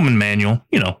they come in manual,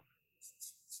 And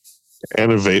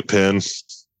a vape pen.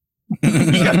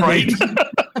 Yeah, right.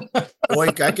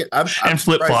 Oink, I'm and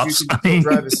flip flops.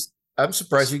 I'm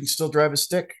surprised you can still drive a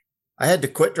stick. I had to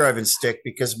quit driving stick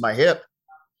because of my hip.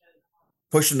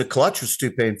 Pushing the clutch was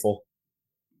too painful.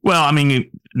 Well,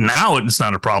 now it's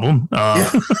not a problem.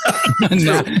 True.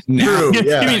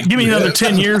 Give me another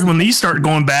 10 years when these start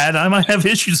going bad, I might have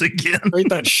issues again. Right,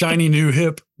 that shiny new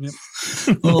hip. Yep.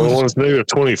 Well, when it's negative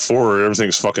 24,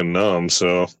 everything's fucking numb.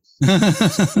 So,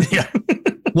 yeah.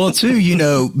 Well,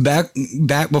 too,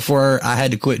 back before I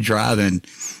had to quit driving,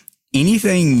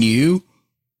 anything new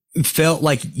felt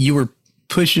like you were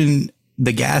pushing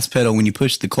the gas pedal when you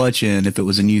pushed the clutch in if it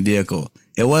was a new vehicle.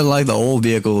 It wasn't like the old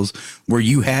vehicles where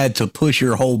you had to push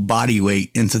your whole body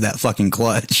weight into that fucking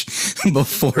clutch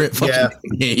before it fucking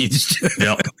engaged.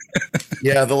 Yep.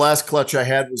 Yeah, the last clutch I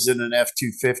had was in an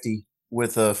F-250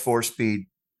 with a 4-speed,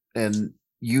 and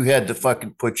you had to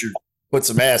fucking put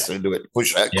some ass into it to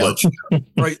push that clutch.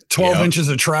 Right, 12 inches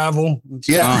of travel.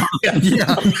 Yeah.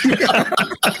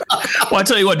 Well, I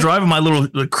tell you what, driving my little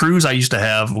Cruise I used to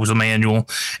have was a manual,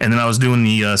 and then I was doing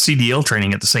the CDL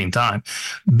training at the same time.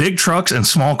 Big trucks and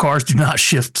small cars do not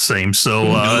shift the same,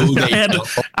 so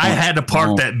I had to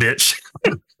park that bitch.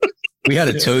 We had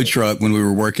a tow truck when we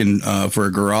were working for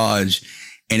a garage,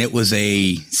 and it was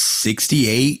a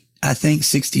 68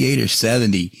 or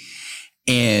 70,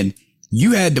 and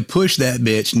you had to push that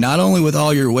bitch not only with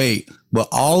all your weight, but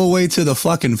all the way to the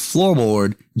fucking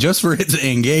floorboard just for it to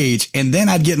engage. And then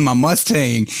I'd get in my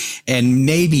Mustang and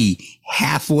maybe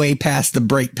halfway past the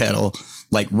brake pedal,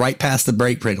 like right past the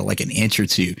brake pedal, like an inch or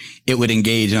two, it would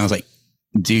engage. And I was like,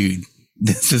 dude,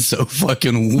 this is so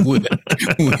fucking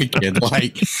wicked.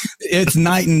 Like, it's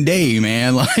night and day,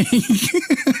 man. Like,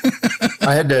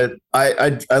 I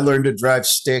learned to drive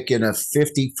stick in a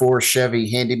 54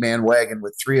 Chevy handyman wagon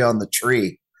with 3 on the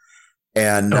tree.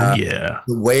 And the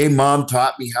way Mom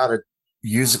taught me how to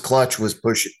use a clutch was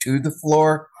push it to the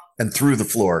floor and through the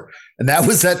floor. And that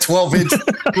was that 12-inch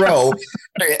throw.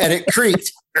 And it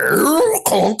creaked.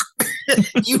 You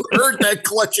heard that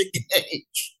clutch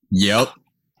engage. Yep.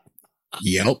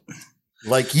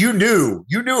 Like you knew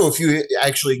if you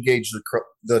actually engaged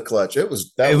the clutch. It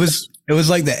was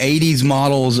like the 80s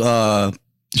models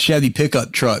Chevy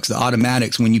pickup trucks, the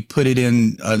automatics. When you put it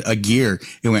in a gear,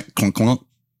 it went clunk clunk.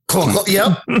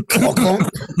 Yep.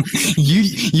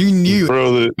 You knew,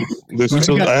 bro. I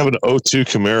have an 02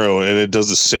 Camaro and it does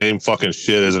the same fucking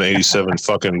shit as an 87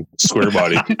 fucking square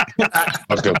body. I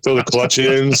was gonna throw the clutch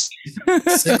in,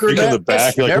 stick in the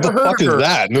back. You're like, what the fuck is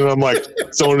that? And then I'm like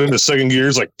throwing it into second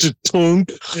gears, like tunk.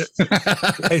 Hey,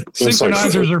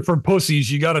 synchronizers are for pussies.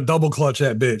 You got to double clutch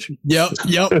that bitch. Yep.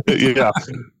 Yeah.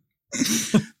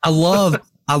 I love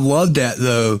that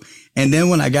though. And then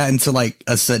when I got into like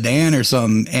a sedan or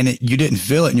something and you didn't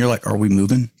feel it and you're like, are we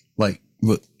moving? Like,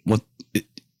 what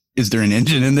is there an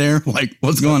engine in there? Like,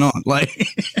 what's going on? Like,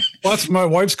 plus my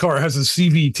wife's car has a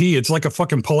CVT. It's like a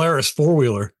fucking Polaris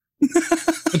 4-wheeler.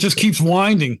 It just keeps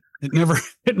winding. It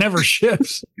never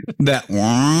shifts. That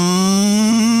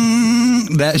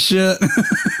shit.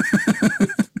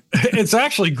 It's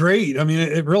actually great. I mean,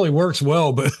 it really works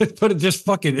well, but it just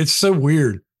fucking, it's so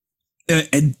weird.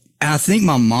 And I think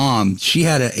my mom, she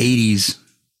had an 80s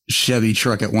Chevy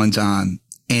truck at one time.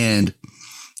 And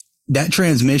that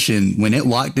transmission, when it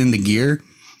locked in the gear,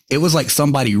 it was like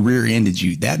somebody rear-ended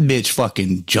you. That bitch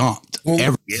fucking jumped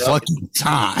every fucking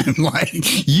time. Like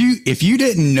if you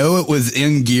didn't know it was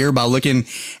in gear by looking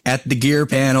at the gear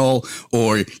panel,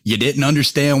 or you didn't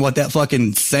understand what that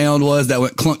fucking sound was that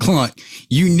went clunk clunk,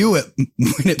 you knew it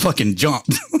when it fucking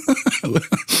jumped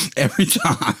every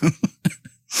time.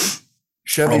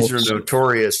 Chevys are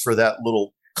notorious for that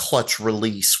little clutch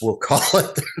release, we'll call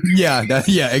it. Yeah,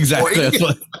 exactly.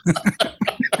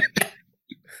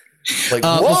 Like,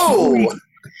 whoa!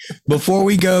 Before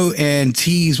we go and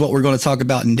tease what we're going to talk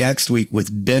about next week with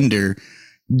Bender,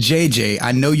 JJ,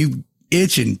 I know you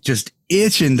itching to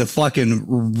fucking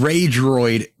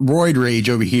roid rage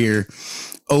over here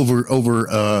over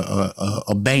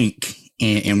a bank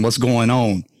and what's going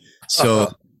on.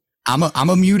 So I'm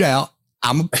a mute out.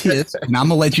 I'm a piss, and I'm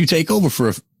gonna let you take over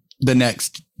for the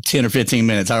next 10 or 15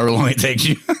 minutes, however long it takes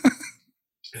you.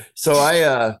 So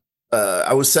I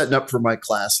was setting up for my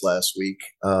class last week,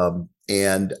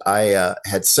 and I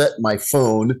had set my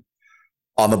phone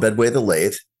on the bedway of the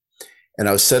lathe, and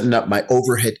I was setting up my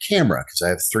overhead camera because I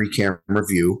have 3-camera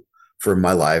view for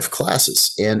my live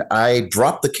classes, and I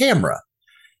dropped the camera,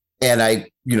 and a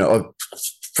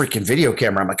freaking video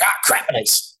camera. I'm like, crap, and I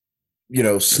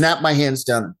snapped my hands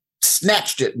down,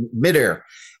 snatched it midair,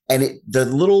 and the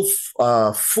little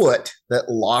foot that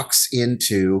locks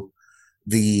into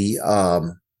the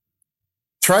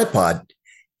tripod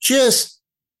just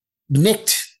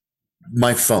nicked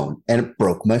my phone, and it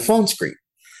broke my phone screen.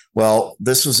 Well,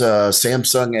 this was a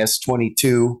Samsung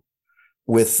S22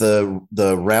 with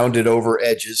the rounded over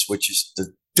edges, which is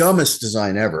the dumbest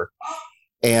design ever.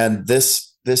 And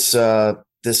this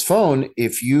phone,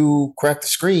 if you crack the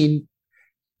screen,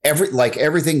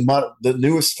 everything, the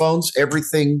newest phones,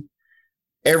 everything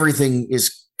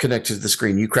is connected to the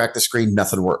screen. You crack the screen,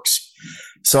 nothing works.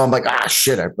 So I'm like,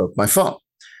 shit, I broke my phone.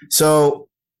 So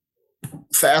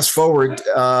fast forward,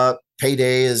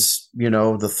 payday is, the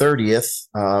 30th,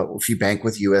 if you bank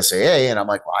with USAA. And I'm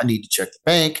like, well, I need to check the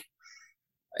bank.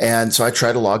 And so I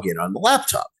try to log in on the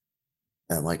laptop.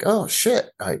 And I'm like, oh shit,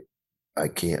 I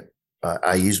can't,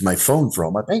 I use my phone for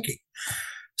all my banking.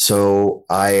 So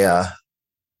I,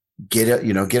 get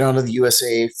onto the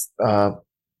USA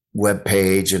web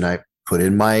page, and I put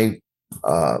in my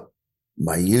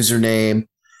username,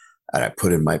 and I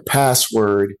put in my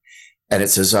password, and it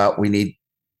says, we need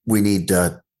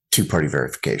 2-party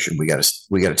verification. We got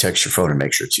to text your phone and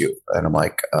make sure it's you. And I'm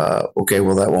like, okay,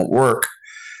 well, that won't work.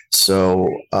 So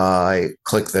I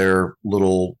click their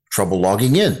little trouble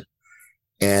logging in,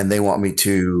 and they want me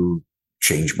to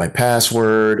change my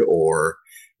password or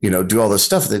do all this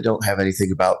stuff. They don't have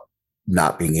anything about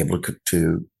not being able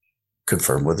to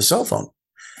confirm with a cell phone.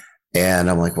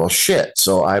 And I'm like, well, shit.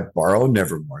 So I borrow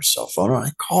Nevermore's cell phone and I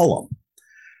call them.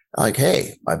 Like,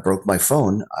 hey, I broke my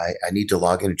phone. I need to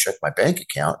log in and check my bank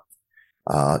account.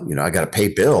 I got to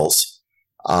pay bills,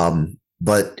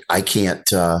 but I can't.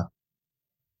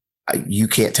 You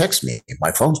can't text me.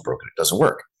 My phone's broken. It doesn't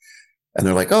work. And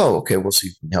they're like, oh, okay, we'll see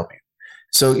if we can help you.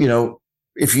 So,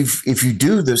 if you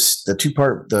do this, the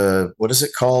two-part, what is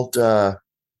it called?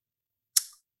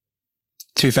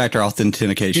 Two-factor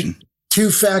authentication.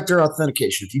 Two-factor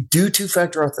authentication. If you do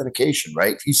two-factor authentication,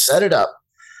 right? If you set it up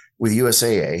with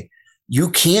USAA, you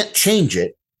can't change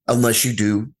it unless you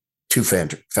do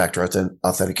two-factor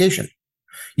authentication.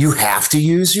 You have to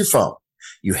use your phone.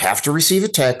 You have to receive a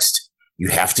text. You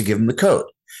have to give them the code.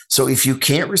 So if you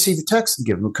can't receive a text and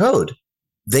give them a code,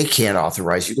 they can't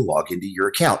authorize you to log into your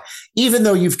account, even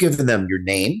though you've given them your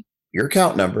name, your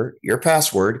account number, your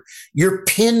password, your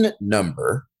PIN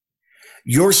number,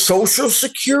 your social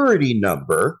security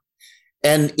number,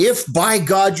 and if by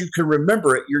God you can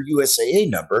remember it, your USAA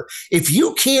number. If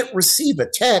you can't receive a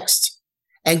text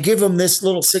and give them this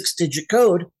little 6-digit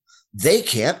code, they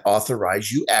can't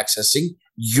authorize you accessing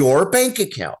your bank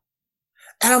account.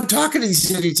 And I'm talking to these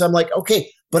idiots. I'm like,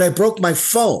 okay, but I broke my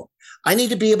phone. I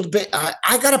need to be able to pay.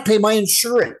 I got to pay my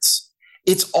insurance.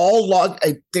 It's all logged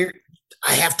there.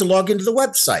 I have to log into the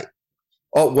website.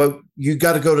 Oh, well, you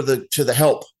got to go to the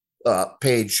help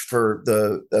page for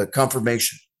the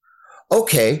confirmation.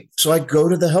 Okay, so I go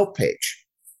to the help page,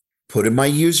 put in my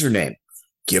username,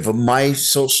 give them my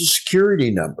social security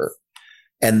number,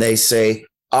 and they say,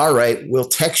 all right, we'll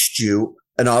text you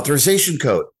an authorization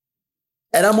code.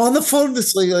 And I'm on the phone with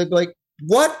this lady, like,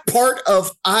 what part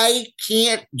of I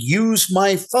can't use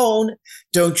my phone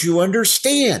don't you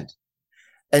understand?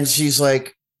 And she's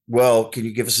like, well, can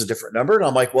you give us a different number? And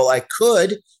I'm like, well, I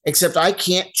could, except I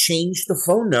can't change the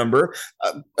phone number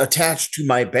attached to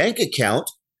my bank account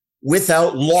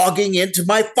without logging into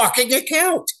my fucking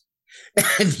account.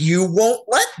 And you won't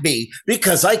let me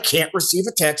because I can't receive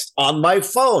a text on my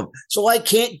phone. So I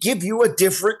can't give you a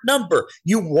different number.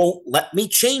 You won't let me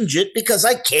change it because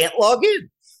I can't log in.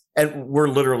 And we're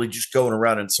literally just going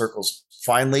around in circles.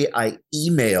 Finally, I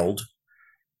emailed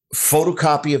a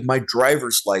photocopy of my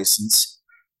driver's license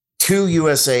to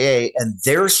USAA, and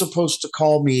they're supposed to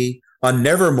call me on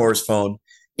Nevermore's phone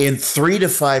in 3 to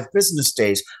 5 business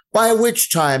days, by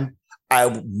which time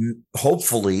I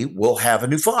hopefully will have a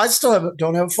new phone. I still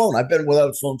don't have a phone. I've been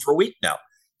without a phone for a week now.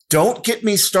 Don't get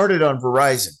me started on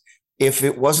Verizon. If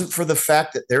it wasn't for the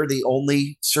fact that they're the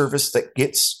only service that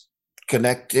gets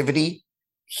connectivity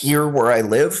here where I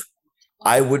live,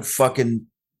 I would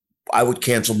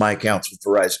cancel my accounts with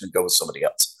Verizon and go with somebody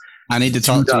else. I need to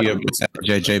talk to you about that,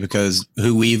 JJ, because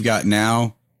who we've got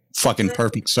now, fucking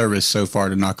perfect service so far,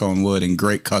 to knock on wood, and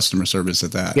great customer service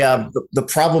at that. Yeah, the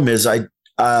problem is I use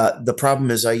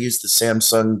the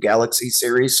Samsung Galaxy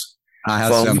series. I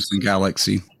have Samsung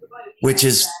Galaxy, which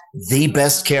is the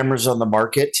best cameras on the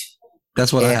market.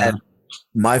 That's what I have.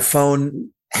 My phone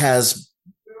has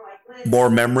more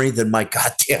memory than my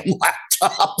goddamn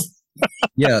laptop.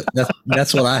 Yeah,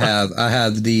 that's what I have. I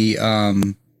have the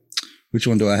which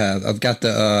one do I have? I've got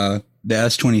the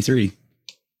S23.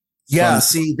 Yeah,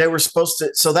 see, they were supposed to.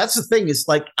 So that's the thing, is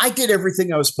like I did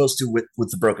everything I was supposed to with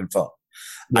the broken phone.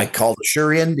 I called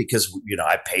Asurion because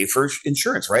I pay for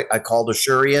insurance, right? I called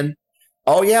Asurion.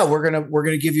 Oh yeah, we're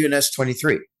gonna give you an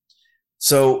S23.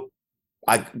 So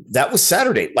that was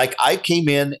Saturday. Like I came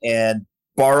in and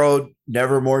borrowed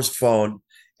Nevermore's phone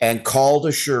and called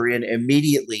Asurion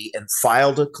immediately and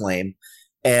filed a claim.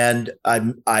 And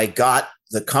I got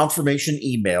the confirmation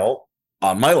email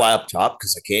on my laptop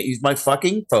because I can't use my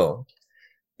fucking phone.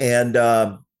 And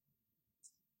then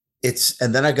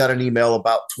I got an email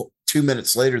about 2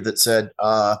 minutes later that said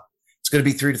it's going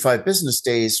to be 3 to 5 business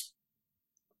days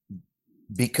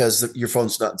because your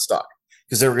phone's not in stock,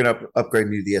 because they were going to upgrade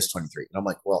me to the S23. And I'm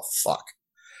like, well, fuck.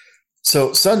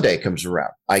 So Sunday comes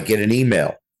around. I get an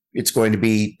email. It's going to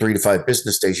be 3 to 5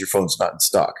 business days. Your phone's not in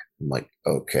stock. I'm like,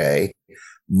 okay.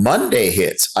 Monday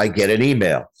hits. I get an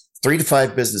email. 3 to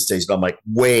 5 business days. And I'm like,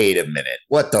 wait a minute.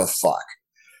 What the fuck?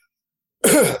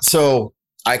 So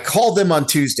I called them on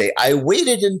Tuesday. I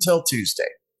waited until Tuesday.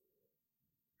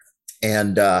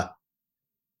 And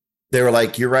they were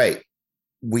like, you're right.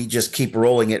 We just keep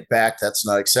rolling it back. That's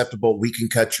not acceptable. We can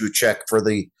cut you a check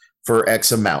for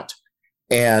X amount.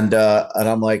 And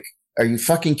I'm like, are you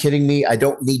fucking kidding me? I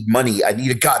don't need money. I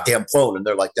need a goddamn phone. And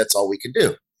they're like, that's all we can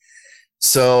do.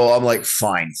 So I'm like,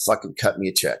 fine, fucking cut me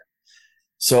a check.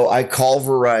 So I call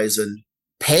Verizon,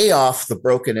 pay off the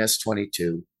broken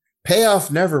S22, pay off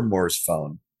Nevermore's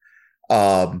phone,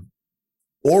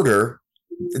 order.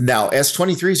 Now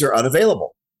S23s are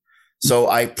unavailable. So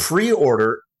I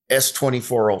pre-order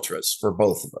S24 Ultras for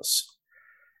both of us.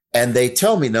 And they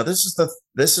tell me, now this is the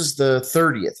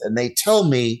 30th, and they tell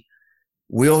me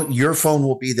your phone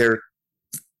will be there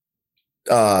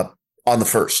on the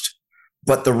 1st,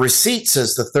 but the receipt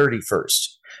says the 31st.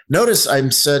 Notice I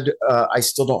said I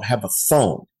still don't have a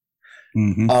phone.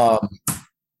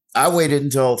 I waited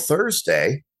until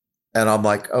Thursday, and I'm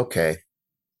like, okay,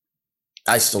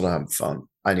 I still don't have a phone.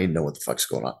 I need to know what the fuck's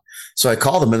going on. So I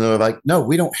called them, and they're like, no,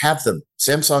 we don't have them.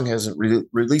 Samsung hasn't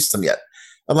released them yet.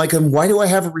 I'm like, and why do I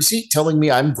have a receipt telling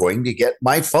me I'm going to get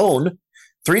my phone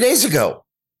 3 days ago?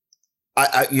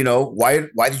 Why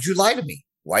did you lie to me?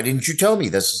 Why didn't you tell me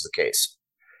this is the case?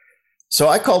 So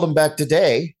I called them back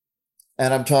today,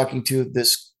 and I'm talking to the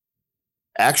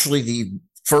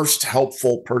first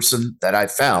helpful person that I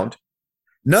found.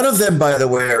 None of them, by the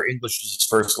way, are English as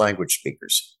first language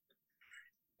speakers.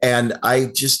 And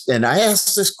I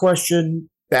asked this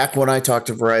question back when I talked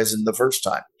to Verizon the first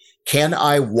time. Can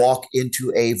I walk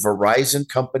into a Verizon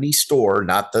company store,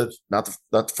 not the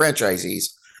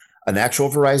franchisees, an actual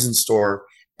Verizon store,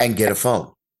 and get a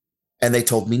phone? And they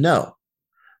told me no.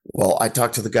 Well, I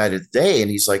talked to the guy today, and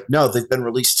he's like, no, they've been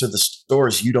released to the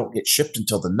stores. You don't get shipped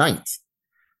until the 9th.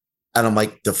 And I'm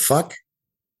like, the fuck?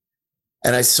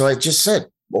 And so I just said,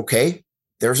 okay,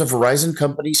 there's a Verizon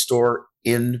company store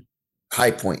in High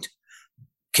Point.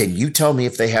 Can you tell me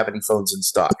if they have any phones in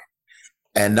stock?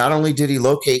 And not only did he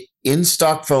locate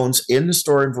in-stock phones in the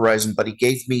store in Verizon, but he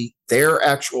gave me their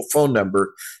actual phone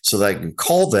number so that I can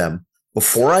call them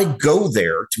before I go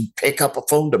there to pick up a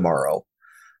phone tomorrow,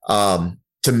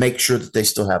 to make sure that they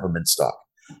still have them in stock.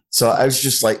 So I was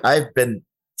just like, I've been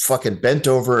fucking bent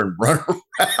over and run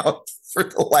around for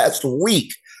the last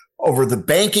week over the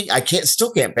banking. I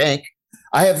still can't bank.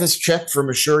 I have this check from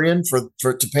Asurion for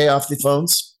to pay off the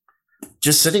phones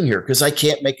just sitting here because I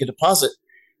can't make a deposit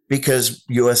because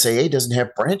USAA doesn't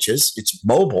have branches. It's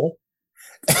mobile.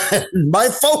 And my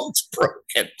phone's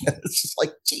broken. It's just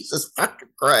like, Jesus fucking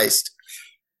Christ.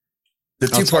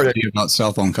 I'll talk to you about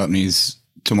cell phone companies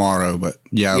tomorrow, but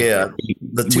yeah.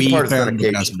 The two-part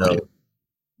authentication, though.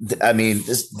 I mean,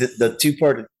 the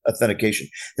two-part authentication.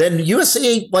 Then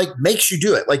USAA makes you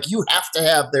do it. Like, you have to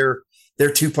have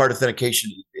their two-part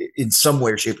authentication in some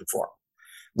way, shape, or form.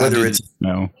 Whether it's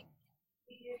no.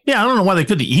 Yeah, I don't know why they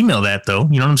couldn't email that though.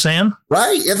 You know what I'm saying?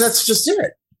 Right. Yeah, that's just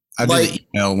it. I do the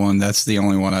email one. That's the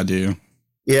only one I do.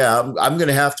 Yeah, I'm going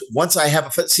to have to, once I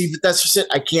have see, but that's just it.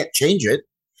 I can't change it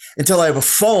until I have a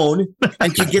phone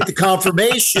and can get the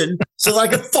confirmation so that I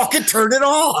can fucking turn it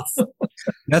off.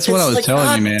 That's what I was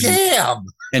telling you, man. Damn.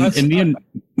 And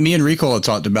me and Rico have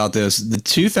talked about this. The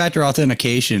two-factor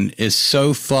authentication is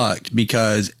so fucked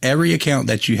because every account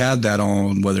that you have that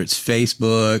on, whether it's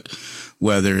Facebook,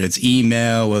 whether it's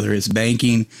email, whether it's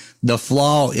banking, the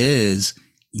flaw is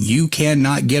you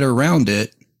cannot get around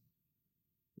it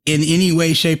in any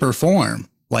way, shape, or form.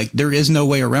 Like, there is no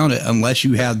way around it unless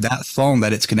you have that phone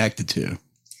that it's connected to.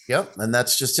 Yep, and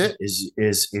that's just it.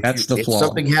 If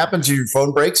something happens or your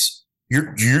phone breaks,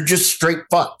 you're just straight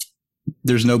fucked.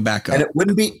 There's no backup. And it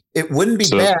wouldn't be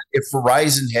bad if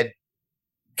Verizon had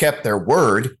kept their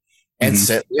word and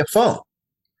sent me a phone.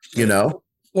 You know?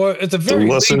 Well, at the very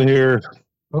lesson here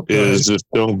is just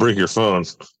don't break your phone.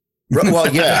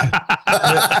 Well, yeah.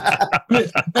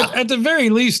 At the very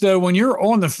least, though, when you're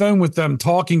on the phone with them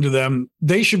talking to them,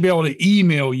 they should be able to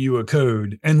email you a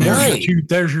code, and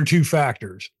there's your two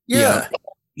factors. Yeah.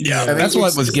 Yeah, I mean, that's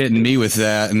what was getting me with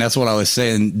that, and that's what I was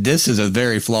saying. This is a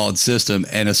very flawed system,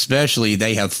 and especially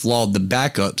they have flawed the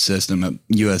backup system at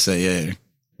USAA.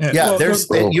 Yeah, there's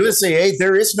at USAA.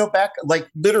 There is no backup. Like,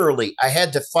 literally, I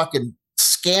had to fucking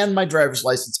scan my driver's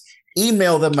license,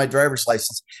 email them my driver's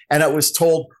license, and I was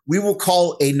told, we will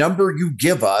call a number you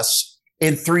give us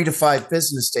in 3 to 5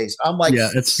 business days. I'm like,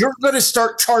 you're going to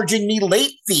start charging me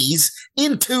late fees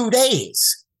in 2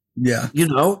 days. Yeah, you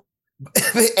know,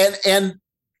 and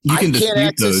you can can't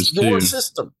access your too.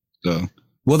 system. So,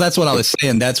 well, that's what I was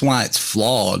saying. That's why it's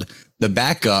flawed. The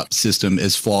backup system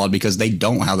is flawed because they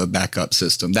don't have a backup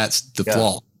system. That's the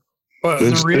flaw.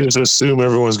 They just assume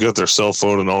everyone's got their cell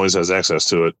phone and always has access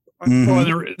to it. Well,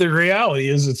 the reality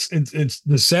is, it's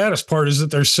the saddest part is that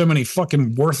there's so many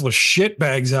fucking worthless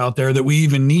shitbags out there that we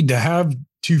even need to have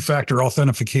two-factor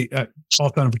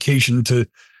authentication to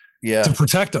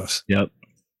protect us. Yep.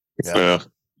 Yeah.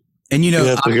 And you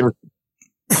know,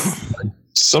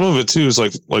 some of it too is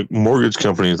like mortgage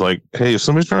companies. Like, hey, if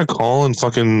somebody's trying to call and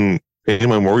fucking pay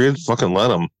my mortgage, fucking let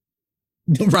them.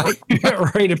 Right.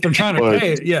 Right. If they're trying to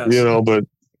pay it, yes. You know, but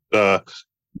like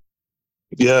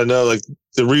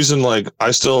the reason, like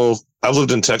I've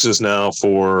lived in Texas now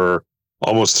for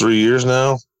almost 3 years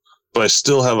now, but I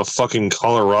still have a fucking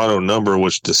Colorado number,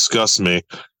 which disgusts me.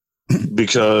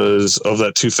 because of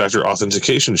that 2-factor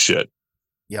authentication shit.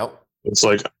 Yep. It's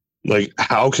like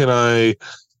how can I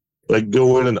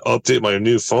go in and update my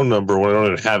new phone number when I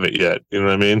don't even have it yet? You know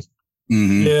what I mean?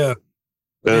 Mm-hmm. Yeah.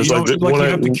 And it's you you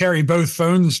have to carry both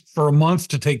phones for a month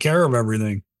to take care of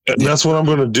everything. And that's what I'm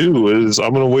going to do is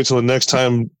I'm going to wait till the next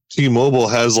time T-Mobile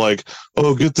has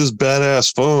get this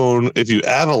badass phone. If you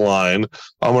add a line,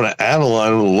 I'm going to add a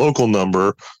line with a local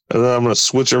number, and then I'm going to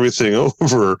switch everything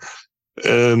over.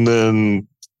 And then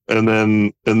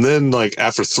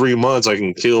after 3 months, I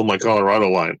can kill my Colorado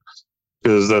line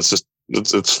because that's just,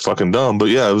 it's fucking dumb. But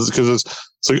yeah, because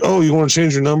it's like, oh, you want to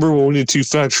change your number? Well, we need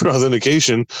 2-factor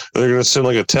authentication. And they're going to send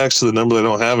a text to the number they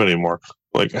don't have anymore.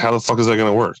 How the fuck is that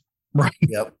going to work? Right.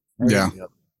 Yep. Yeah. Yep.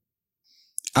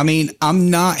 I mean, I'm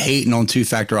not hating on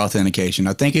 2-factor authentication.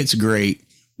 I think it's great,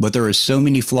 but there are so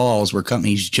many flaws where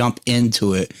companies jump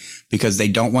into it because they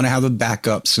don't want to have a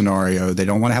backup scenario. They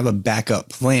don't want to have a backup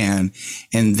plan.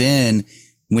 And then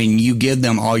when you give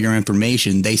them all your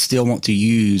information, they still want to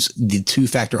use the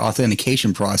 2-factor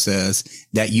authentication process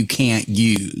that you can't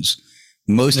use.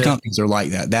 Most companies are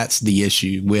like that. That's the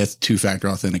issue with 2-factor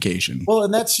authentication. Well,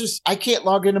 and that's just, I can't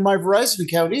log into my Verizon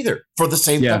account either for the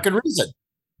same fucking reason.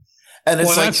 And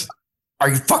it's are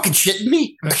you fucking shitting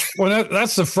me? Well,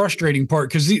 that's the frustrating part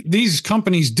because these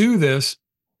companies do this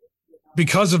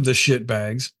because of the shit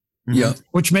bags. Yeah.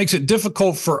 Which makes it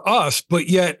difficult for us. But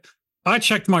yet I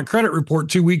checked my credit report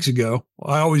 2 weeks ago.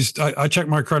 I check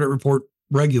my credit report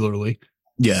regularly.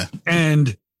 Yeah.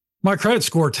 And my credit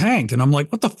score tanked. And I'm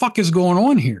like, what the fuck is going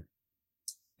on here?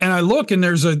 And I look and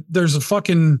there's a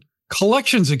fucking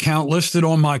collections account listed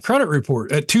on my credit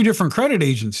report at 2 different credit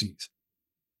agencies.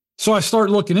 So I start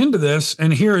looking into this,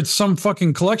 and here it's some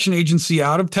fucking collection agency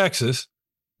out of Texas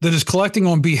that is collecting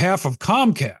on behalf of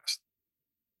Comcast.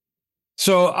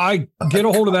 So I get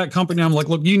a hold of that company. I'm like,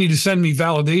 look, you need to send me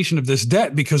validation of this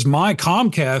debt because my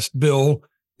Comcast bill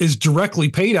is directly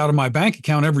paid out of my bank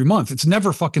account every month. It's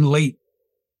never fucking late.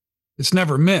 It's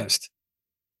never missed.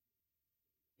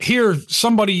 Here,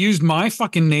 somebody used my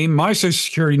fucking name, my social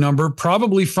security number,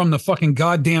 probably from the fucking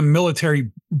goddamn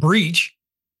military breach.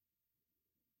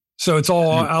 So it's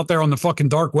all out there on the fucking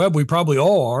dark web. We probably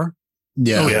all are.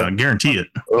 Yeah. Oh, yeah, I guarantee it.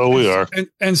 Oh, we are.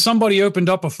 And somebody opened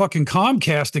up a fucking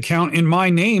Comcast account in my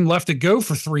name, left it go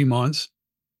for 3 months,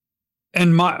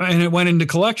 and it went into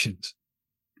collections.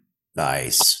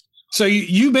 Nice. So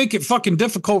you make it fucking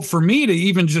difficult for me to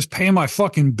even just pay my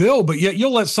fucking bill, but yet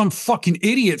you'll let some fucking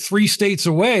idiot 3 states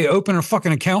away open a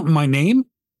fucking account in my name?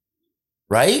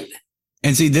 Right?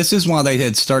 And see, this is why they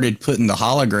had started putting the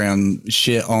hologram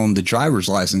shit on the driver's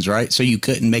license, right? So you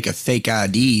couldn't make a fake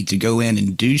ID to go in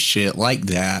and do shit like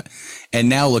that. And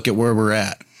now look at where we're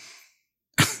at.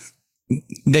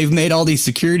 They've made all these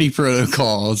security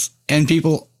protocols, and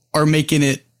people are making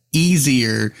it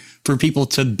easier for people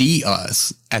to be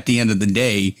us at the end of the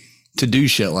day to do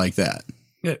shit like that.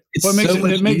 Yeah, well,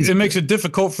 it makes it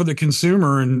difficult for the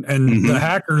consumer, and the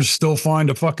hackers still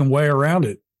find a fucking way around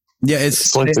it. Yeah,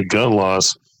 it's like the gun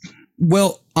laws.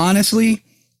 Well, honestly,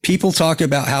 people talk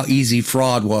about how easy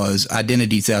fraud was,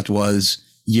 identity theft was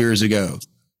years ago.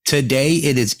 Today,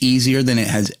 it is easier than it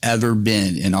has ever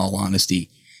been, in all honesty,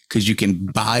 because you can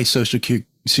buy social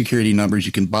security numbers,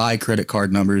 you can buy credit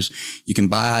card numbers, you can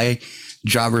buy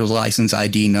driver's license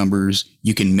ID numbers.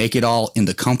 You can make it all in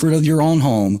the comfort of your own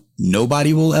home.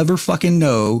 Nobody will ever fucking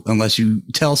know unless you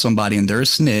tell somebody and they're a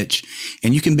snitch,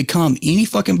 and you can become any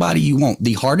fucking body you want.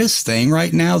 The hardest thing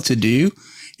right now to do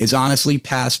is honestly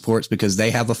passports, because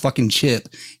they have a fucking chip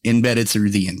embedded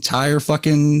through the entire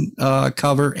fucking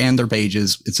cover and their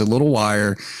pages. It's a little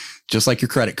wire, just like your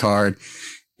credit card,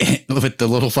 with the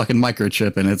little fucking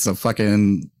microchip, and it's a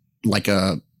fucking like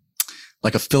a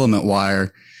filament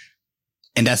wire.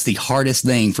 And that's the hardest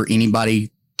thing for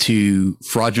anybody to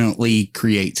fraudulently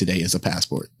create today is a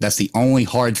passport. That's the only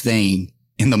hard thing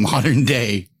in the modern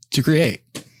day to create.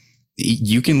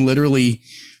 You can literally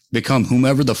become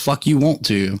whomever the fuck you want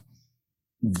to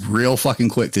real fucking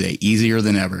quick today. Easier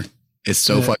than ever. It's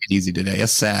so fucking easy today.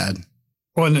 It's sad.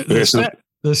 Well,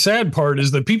 the sad part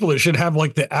is that people that should have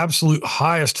like the absolute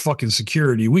highest fucking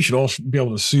security, we should all be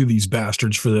able to sue these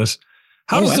bastards for this.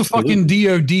 How does the fucking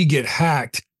DOD get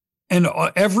hacked and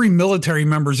every military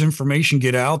member's information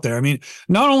get out there? I mean,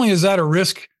 not only is that a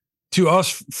risk to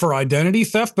us for identity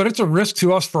theft, but it's a risk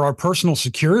to us for our personal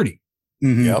security.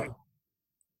 Mm-hmm. Yep.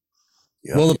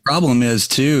 Well, the problem is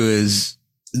too, is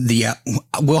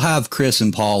we'll have Chris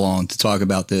and Paul on to talk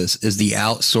about this, is the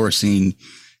outsourcing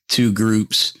to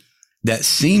groups that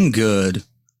seem good,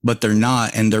 but they're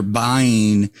not. And they're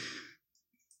buying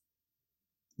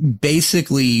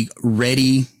basically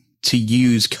ready to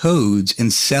use codes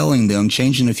and selling them,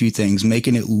 changing a few things,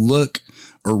 making it look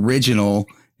original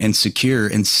and secure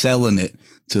and selling it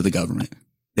to the government.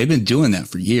 They've been doing that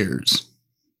for years.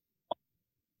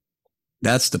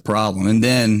 That's the problem. And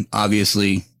then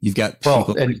obviously you've got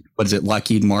people, what is it?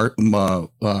 Lockheed Martin,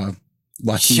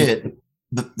 Shit.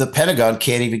 The Pentagon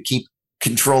can't even keep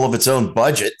control of its own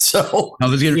budget. So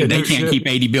they can't keep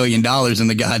 $80 billion in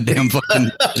the goddamn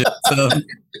fucking budget. So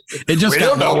it just we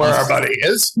don't know where our money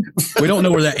is. We don't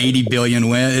know where that 80 billion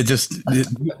went. It just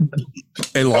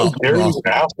it lost.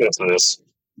 This.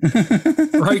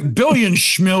 Right, billion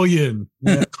schmillion.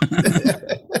 Yeah.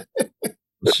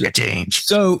 Change.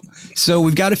 So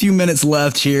we've got a few minutes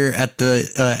left here at the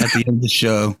end of the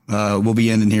show. We'll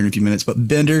be ending here in a few minutes. But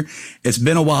Bender, it's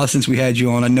been a while since we had you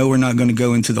on. I know we're not going to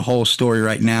go into the whole story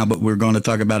right now, but we're going to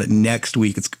talk about it next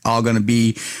week. It's all going to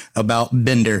be about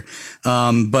Bender.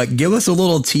 But give us a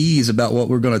little tease about what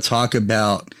we're going to talk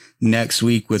about next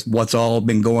week with what's all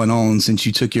been going on since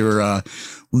you took your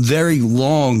very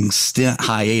long stint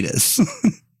hiatus.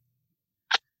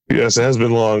 Yes, it has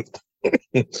been long.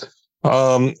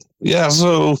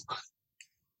 So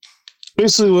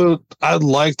basically what I'd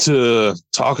like to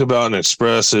talk about and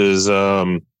express is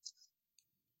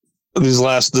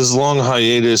this long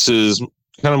hiatus is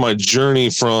kind of my journey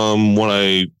from when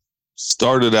I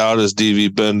started out as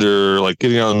DV Bender, like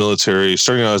getting out of the military,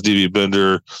 starting out as DV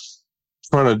Bender,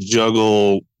 trying to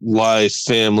juggle life,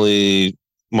 family,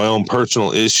 my own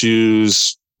personal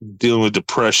issues, dealing with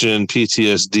depression,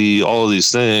 PTSD, all of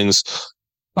these things.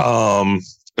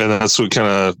 And that's what kind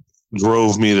of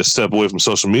drove me to step away from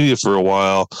social media for a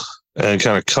while and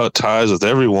kind of cut ties with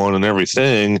everyone and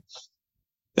everything.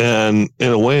 And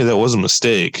in a way, that was a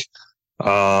mistake.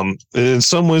 In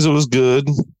some ways, it was good,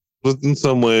 but in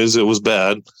some ways, it was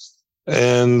bad.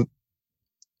 And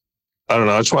I don't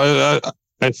know.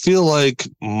 I feel like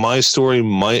my story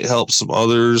might help some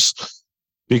others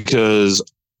because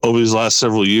over these last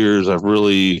several years, I've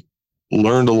really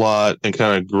learned a lot and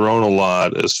kind of grown a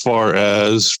lot as far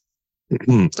as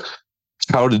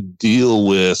how to deal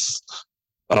with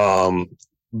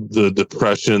the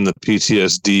depression, the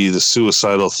PTSD, the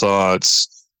suicidal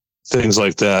thoughts, things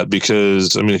like that.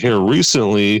 Because I mean, here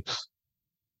recently,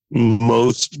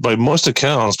 by most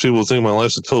accounts, people think my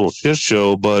life's a total shit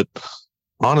show. But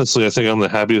honestly, I think I'm the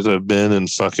happiest I've been in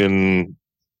fucking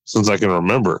since I can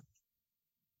remember.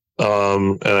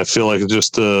 And I feel like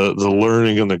just the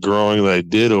learning and the growing that I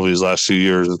did over these last few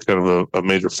years is kind of a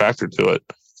major factor to it.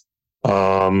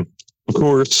 Of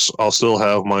course, I'll still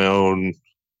have my own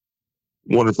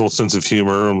wonderful sense of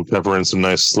humor and pepper in some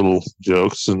nice little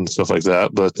jokes and stuff like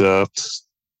that. But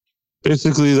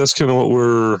basically, that's kind of what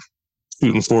we're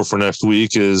shooting for next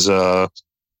week is the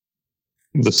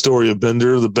story of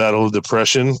Bender, the battle of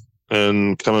depression,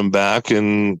 and coming back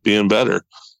and being better.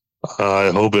 I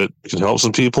hope it can help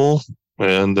some people.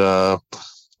 And I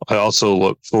also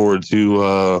look forward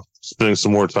to spending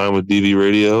some more time with DV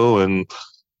Radio and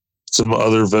some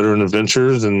other veteran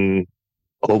adventures and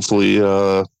hopefully,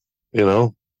 doing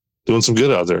some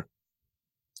good out there.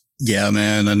 Yeah,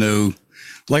 man. I know,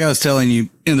 like I was telling you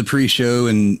in the pre-show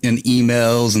and in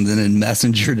emails and then in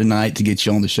Messenger tonight to get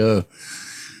you on the show,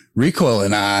 Recoil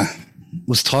and I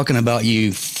was talking about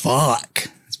you. Fuck.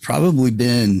 It's probably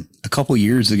been a couple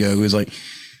years ago. It was like,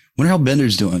 wonder how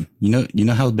Bender's doing. You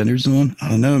know how Bender's doing? I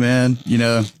don't know, man.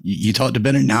 You talked to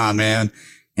Bender? Nah, man.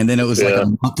 And then it was like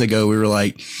a month ago, we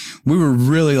were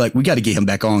really like, we got to get him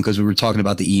back on because we were talking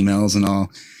about the emails and all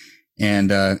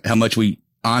and how much we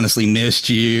honestly missed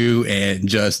you and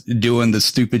just doing the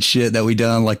stupid shit that we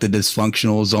done, like the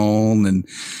dysfunctional zone. And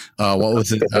what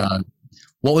was it?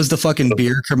 What was the fucking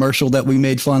beer commercial that we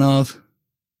made fun of?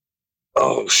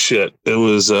 Oh, shit. It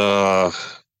was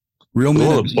Real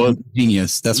Men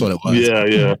Genius. That's what it was.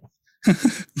 Yeah.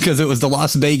 Because it was the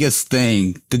Las Vegas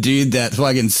thing. The dude that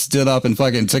fucking stood up and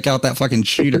fucking took out that fucking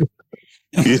shooter.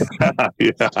 Yeah.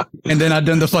 And then I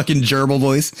done the fucking gerbil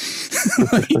voice.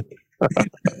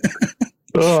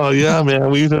 Oh yeah, man.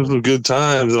 We used to have some good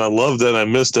times, and I loved that. I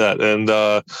missed that, and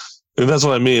that's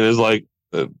what I mean. Is like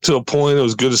to a point, it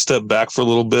was good to step back for a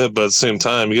little bit, but at the same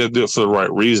time, you got to do it for the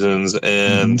right reasons.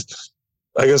 And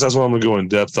I guess that's what I'm gonna go in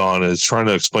depth on is trying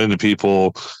to explain to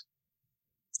people.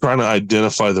 Trying to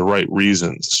identify the right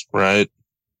reasons, right?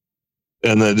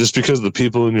 And then just because the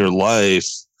people in your life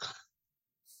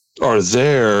are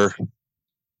there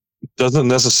doesn't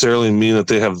necessarily mean that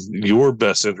they have your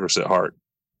best interest at heart.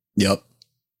 Yep.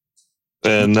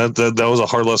 And that was a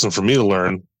hard lesson for me to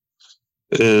learn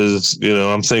is,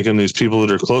 I'm thinking these people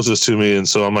that are closest to me. And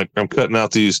so I'm cutting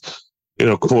out these,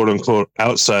 quote unquote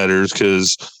outsiders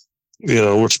because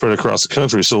we're spread across the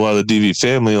country. So a lot of the DV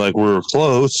family, like, we're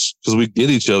close because we get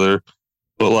each other,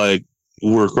 but like,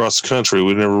 we're across the country. A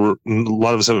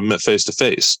lot of us haven't met face to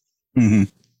face.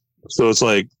 So it's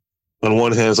like, on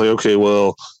one hand, it's like, okay,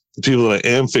 well, the people that I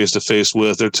am face to face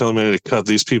with, they're telling me to cut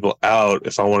these people out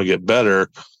if I want to get better,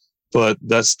 but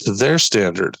that's to their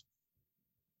standard.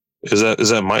 Is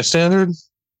that my standard?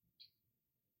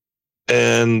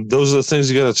 And those are the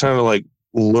things you got to try to like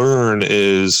learn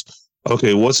is,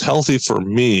 okay, what's healthy for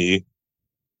me,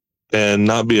 and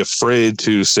not be afraid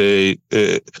to say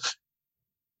it.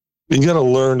 You got to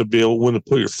learn to be able when to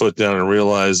put your foot down and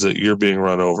realize that you're being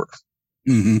run over.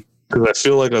 Because I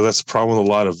feel like that's the problem with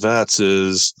a lot of vets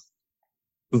is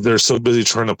they're so busy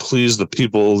trying to please the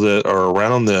people that are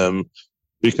around them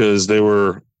because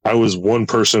I was one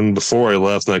person before I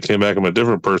left and I came back, I'm a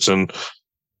different person.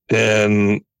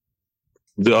 And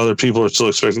the other people are still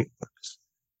expecting,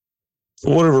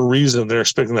 for whatever reason, they're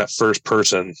expecting that first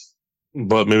person,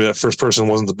 but maybe that first person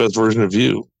wasn't the best version of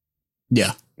you.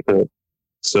 Yeah.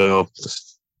 So,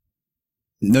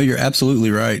 no, you're absolutely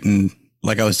right. And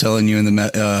like I was telling you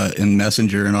in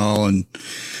Messenger and all, and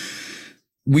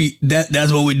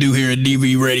that's what we do here at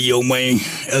DV Radio, man.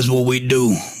 That's what we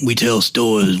do. We tell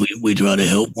stories. We try to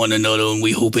help one another, and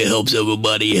we hope it helps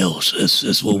everybody else.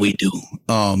 That's what we do.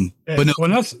 But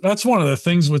that's one of the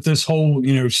things with this whole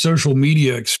social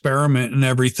media experiment and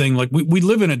everything. Like we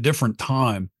live in a different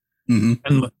time,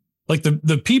 and like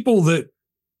the people that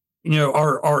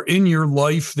are in your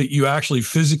life that you actually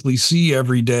physically see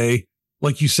every day,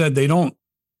 like you said, they don't.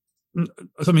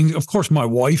 I mean, of course, my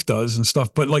wife does and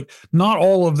stuff, but like not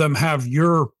all of them have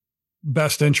your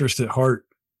best interest at heart,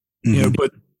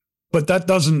 but that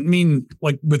doesn't mean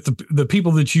like with the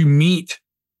people that you meet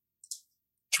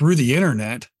through the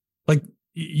internet, like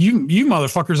you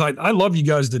motherfuckers, I love you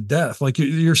guys to death. Like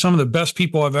you're some of the best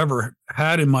people I've ever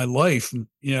had in my life.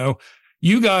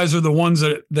 You guys are the ones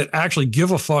that actually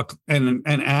give a fuck and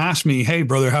ask me, hey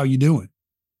brother, how you doing?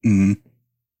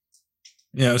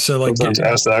 So like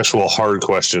ask the actual hard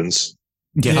questions.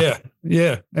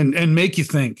 Yeah. And make you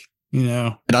think,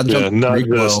 And I've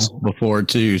jumped before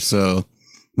too, so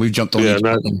we've jumped on each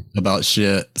other about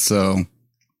shit. So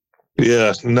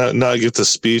not get the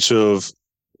speech of.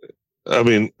 I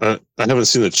mean, I haven't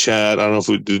seen the chat. I don't know if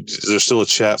we did. Is there still a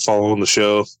chat following the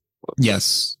show?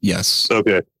 Yes.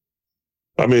 Okay.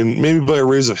 I mean, maybe by a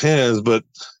raise of hands, but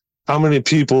how many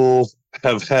people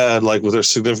have had, like, with their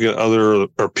significant other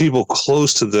or people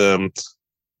close to them,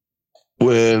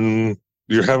 when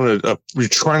you're having you're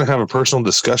trying to have a personal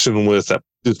discussion with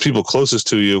the people closest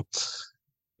to you,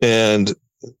 and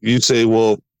you say,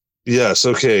 well, yes,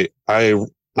 okay, I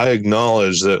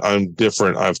acknowledge that I'm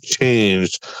different. I've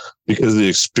changed because of the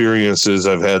experiences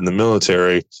I've had in the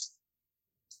military.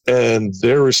 And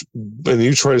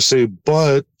you try to say,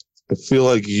 but I feel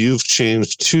like you've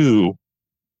changed too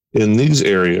in these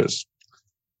areas.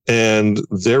 And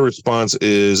their response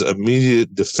is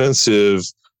immediate defensive,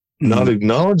 not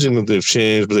acknowledging that they've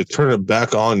changed, but they turn it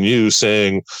back on you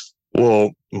saying,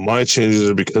 well, my changes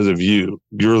are because of you.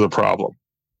 You're the problem.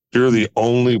 You're the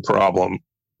only problem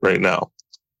right now.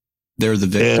 They're the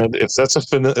victim. And if that's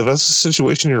a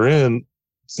situation you're in,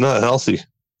 it's not healthy.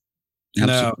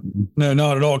 No,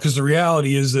 not at all. Because the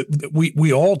reality is that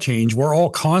we all change. We're all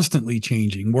constantly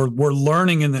changing. We're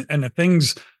learning, and the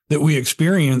things that we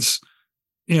experience,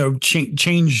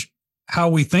 change how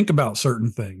we think about certain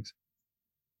things.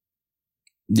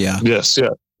 Yeah. Yes. Yeah.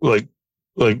 Like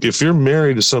if you're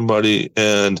married to somebody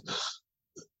and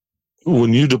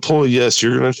when you deploy, yes,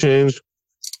 you're going to change.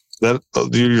 That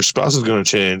your spouse is going to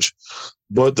change.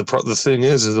 But the thing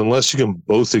is unless you can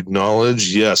both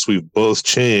acknowledge, yes, we've both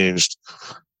changed.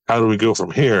 How do we go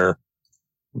from here?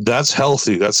 That's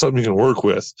healthy. That's something you can work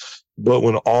with. But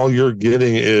when all you're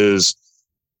getting is,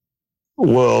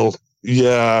 well,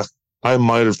 yeah, I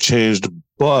might have changed,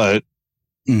 but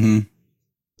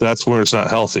that's where it's not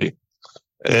healthy.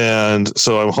 And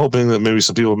so I'm hoping that maybe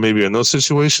some people maybe in those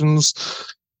situations,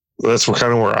 that's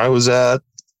kind of where I was at.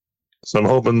 So I'm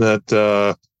hoping that,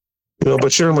 by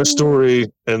sharing my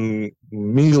story and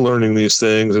me learning these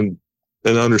things and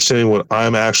understanding what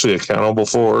I'm actually accountable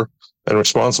for and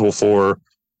responsible for,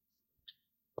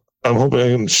 I'm hoping I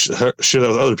can share that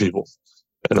with other people.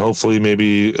 And hopefully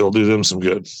maybe it'll do them some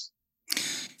good.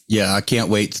 Yeah, I can't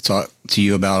wait to talk to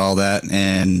you about all that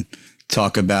and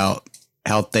talk about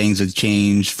how things have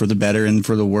changed for the better and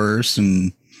for the worse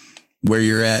and where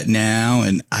you're at now.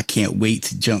 And I can't wait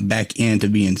to jump back into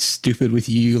being stupid with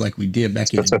you like we did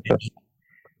back in the day.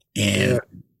 And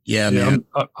yeah, man.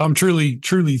 I'm truly,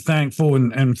 truly thankful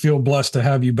and feel blessed to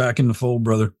have you back in the fold,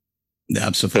 brother.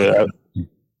 Absolutely.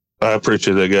 I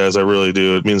appreciate that, guys. I really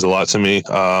do. It means a lot to me.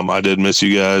 I did miss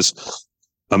you guys.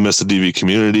 I miss the DV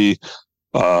community.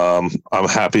 I'm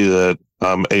happy that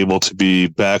I'm able to be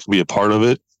back, be a part of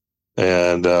it.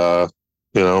 And,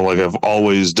 like I've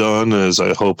always done, is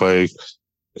I hope I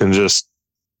can just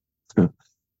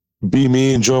be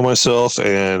me, enjoy myself,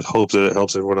 and hope that it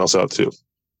helps everyone else out too.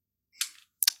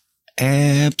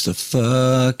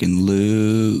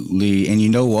 Abso-fucking-lutely. And you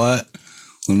know what?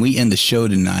 When we end the show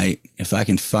tonight, if I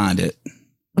can find it,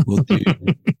 we'll do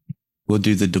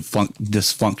the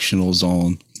dysfunctional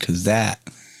zone, because that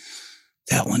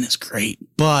one is great.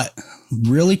 But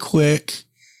really quick,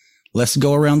 let's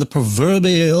go around the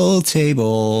proverbial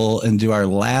table and do our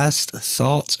last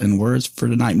thoughts and words for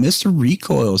tonight. Mr.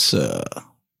 Recoil, sir.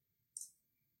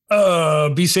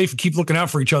 Be safe and keep looking out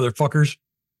for each other, fuckers.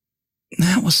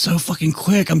 That was so fucking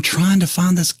quick. I'm trying to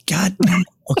find this goddamn.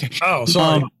 Okay. Oh,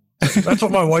 sorry. That's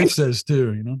what my wife says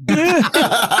too, you know.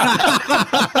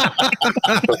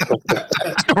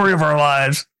 Story of our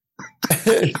lives.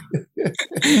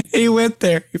 He went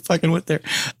there. He fucking went there.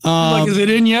 Like, is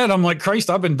it in yet? I'm like, Christ,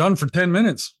 I've been done for 10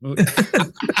 minutes. God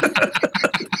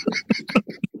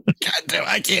damn,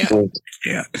 I can't.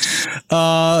 Yeah.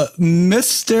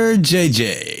 Mr.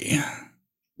 JJ.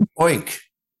 Oink.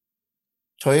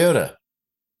 Toyota.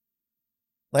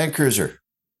 Land Cruiser.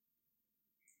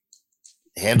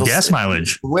 Handles gas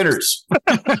mileage. Winners.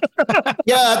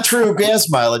 Yeah, true, gas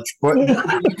mileage. But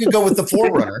you could go with the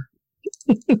 4Runner,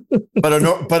 but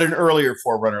an earlier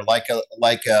 4Runner, like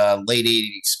a late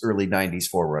 80s, early 90s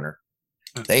 4Runner.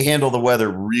 They handle the weather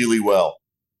really well.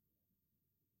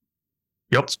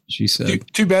 Yep, she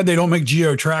said. Too bad they don't make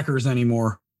geo trackers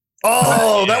anymore.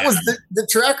 Oh, that was the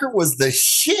tracker was the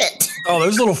shit. Oh,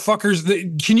 those little fuckers.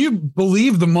 Can you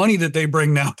believe the money that they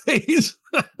bring nowadays?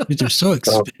 They're so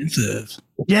expensive.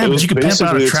 Yeah, but you could pimp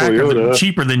out a tracker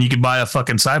cheaper than you could buy a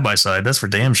fucking side-by-side. That's for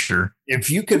damn sure. If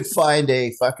you could find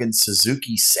a fucking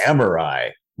Suzuki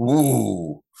Samurai.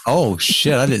 Ooh. Oh,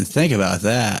 shit. I didn't think about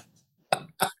that.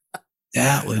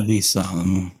 That would be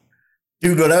something.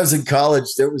 Dude, when I was in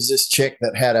college, there was this chick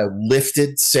that had a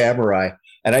lifted Samurai.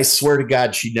 And I swear to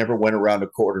God, she never went around a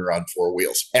corner on 4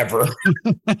 wheels, ever.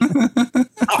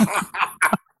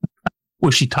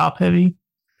 Was she top heavy?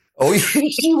 Oh,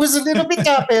 she was a little bit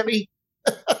top heavy.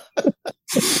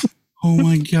 Oh,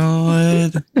 my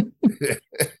God.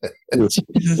 It was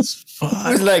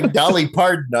like Dolly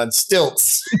Parton on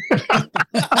stilts.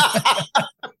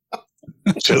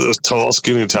 She had those tall,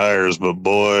 skinny tires, but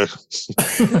boy.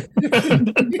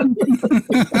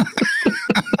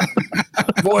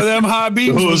 Boy, them high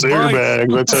beams. Those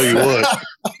airbags, I tell you what.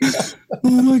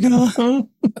 Oh my God.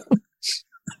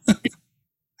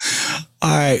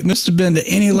 All right, Mr. Bender,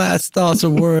 any last thoughts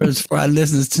or words for our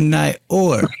listeners tonight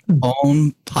or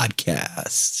on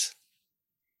podcast?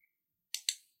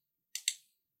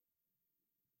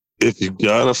 If you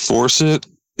gotta force it,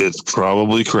 it's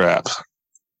probably crap.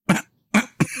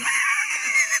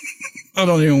 I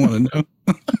don't even want to know.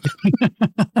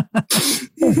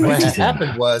 What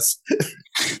happened was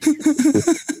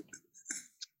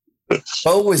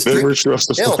Bo was never trust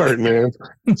the fart, man.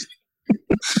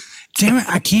 Damn it,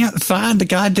 I can't find the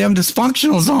goddamn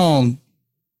dysfunctional zone.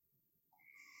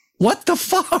 What the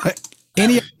fuck?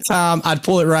 Any other time I'd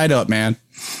pull it right up, man.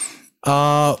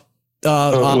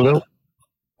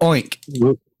 Oink.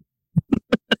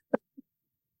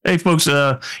 Hey, folks,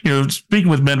 speaking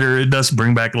with Bender, it does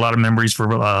bring back a lot of memories for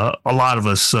a lot of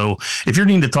us. So if you're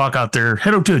needing to talk out there,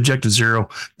 head over to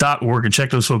objectivezero.org and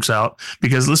check those folks out.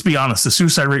 Because let's be honest, the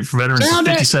suicide rate for veterans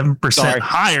is 57%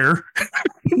 higher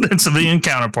than civilian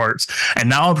counterparts. And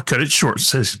now I'll cut it short.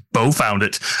 Says Bo found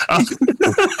it.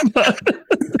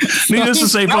 Needless to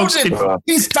say, folks.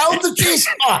 He's found the G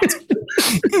spot.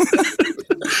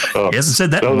 He hasn't said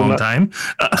that in a long time.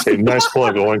 Nice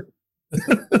plug going.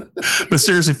 But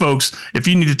seriously, folks, if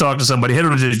you need to talk to somebody, head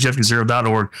over to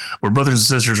objectivezero.org, where brothers and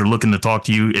sisters are looking to talk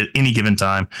to you at any given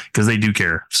time because they do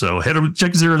care. So head over to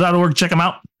objectivezero.org, check them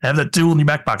out. Have that tool in your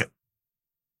back pocket.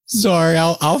 Sorry,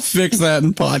 I'll fix that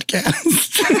in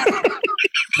podcast.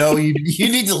 No, you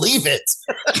need to leave it.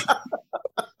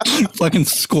 Fucking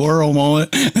squirrel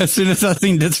moment. As soon as I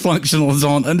seen dysfunctional is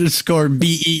on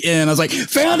 _BEN, I was like,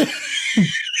 found it.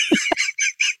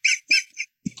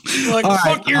 Like, all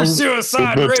fuck your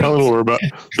suicide There's no rate. telling what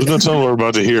we're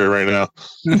about to hear right now.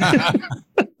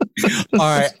 All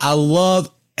right. I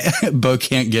love Bo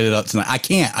can't get it up tonight. I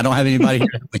can't. I don't have anybody here.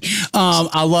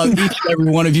 I love each and every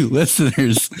one of you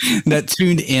listeners that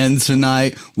tuned in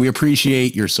tonight. We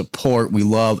appreciate your support. We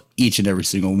love each and every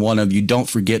single one of you. Don't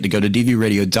forget to go to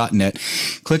dvradio.net,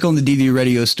 click on the DV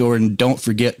Radio store, and don't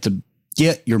forget to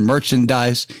get your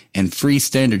merchandise and free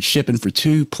standard shipping for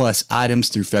 2+ items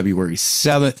through February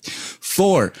 7th.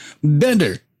 For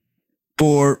Bender,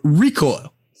 for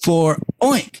Recoil, for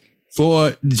Oink,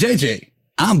 for JJ,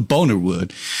 I'm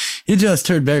Bonerwood. You just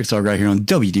heard Barracks Talk right here on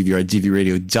WDVR,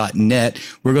 DVRadio.net.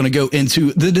 We're going to go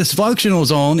into the dysfunctional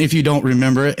zone if you don't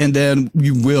remember it, and then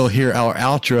you will hear our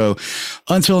outro.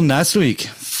 Until next week,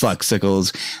 fuck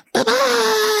sickles. Bye-bye.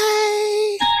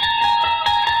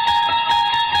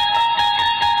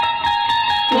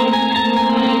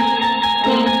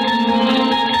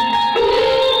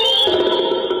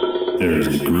 There's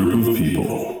a group of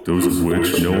people, those of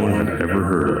which no one had ever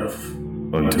heard of,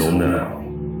 until now.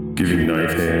 Giving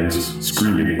knife hands,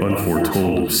 screaming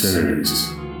unforetold obscenities,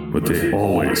 but they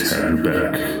always have your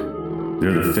back.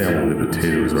 They're the family the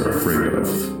potatoes are afraid of.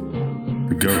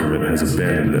 The government has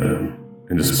abandoned them,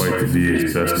 and despite the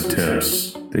VA's best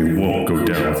attempts, they won't go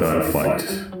down without a fight.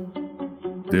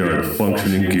 They are the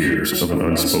functioning gears of an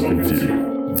unspoken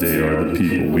few. They are the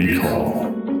people we call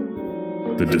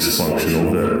the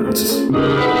dysfunctional veterans.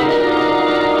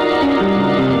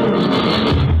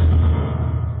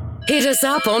 Hit us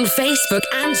up on Facebook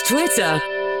and Twitter.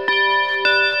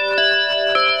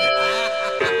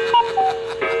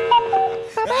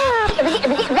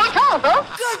 That's all, folks.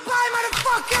 Goodbye,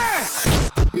 motherfucker!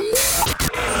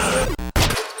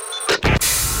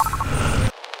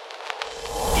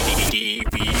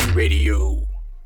 DV Radio.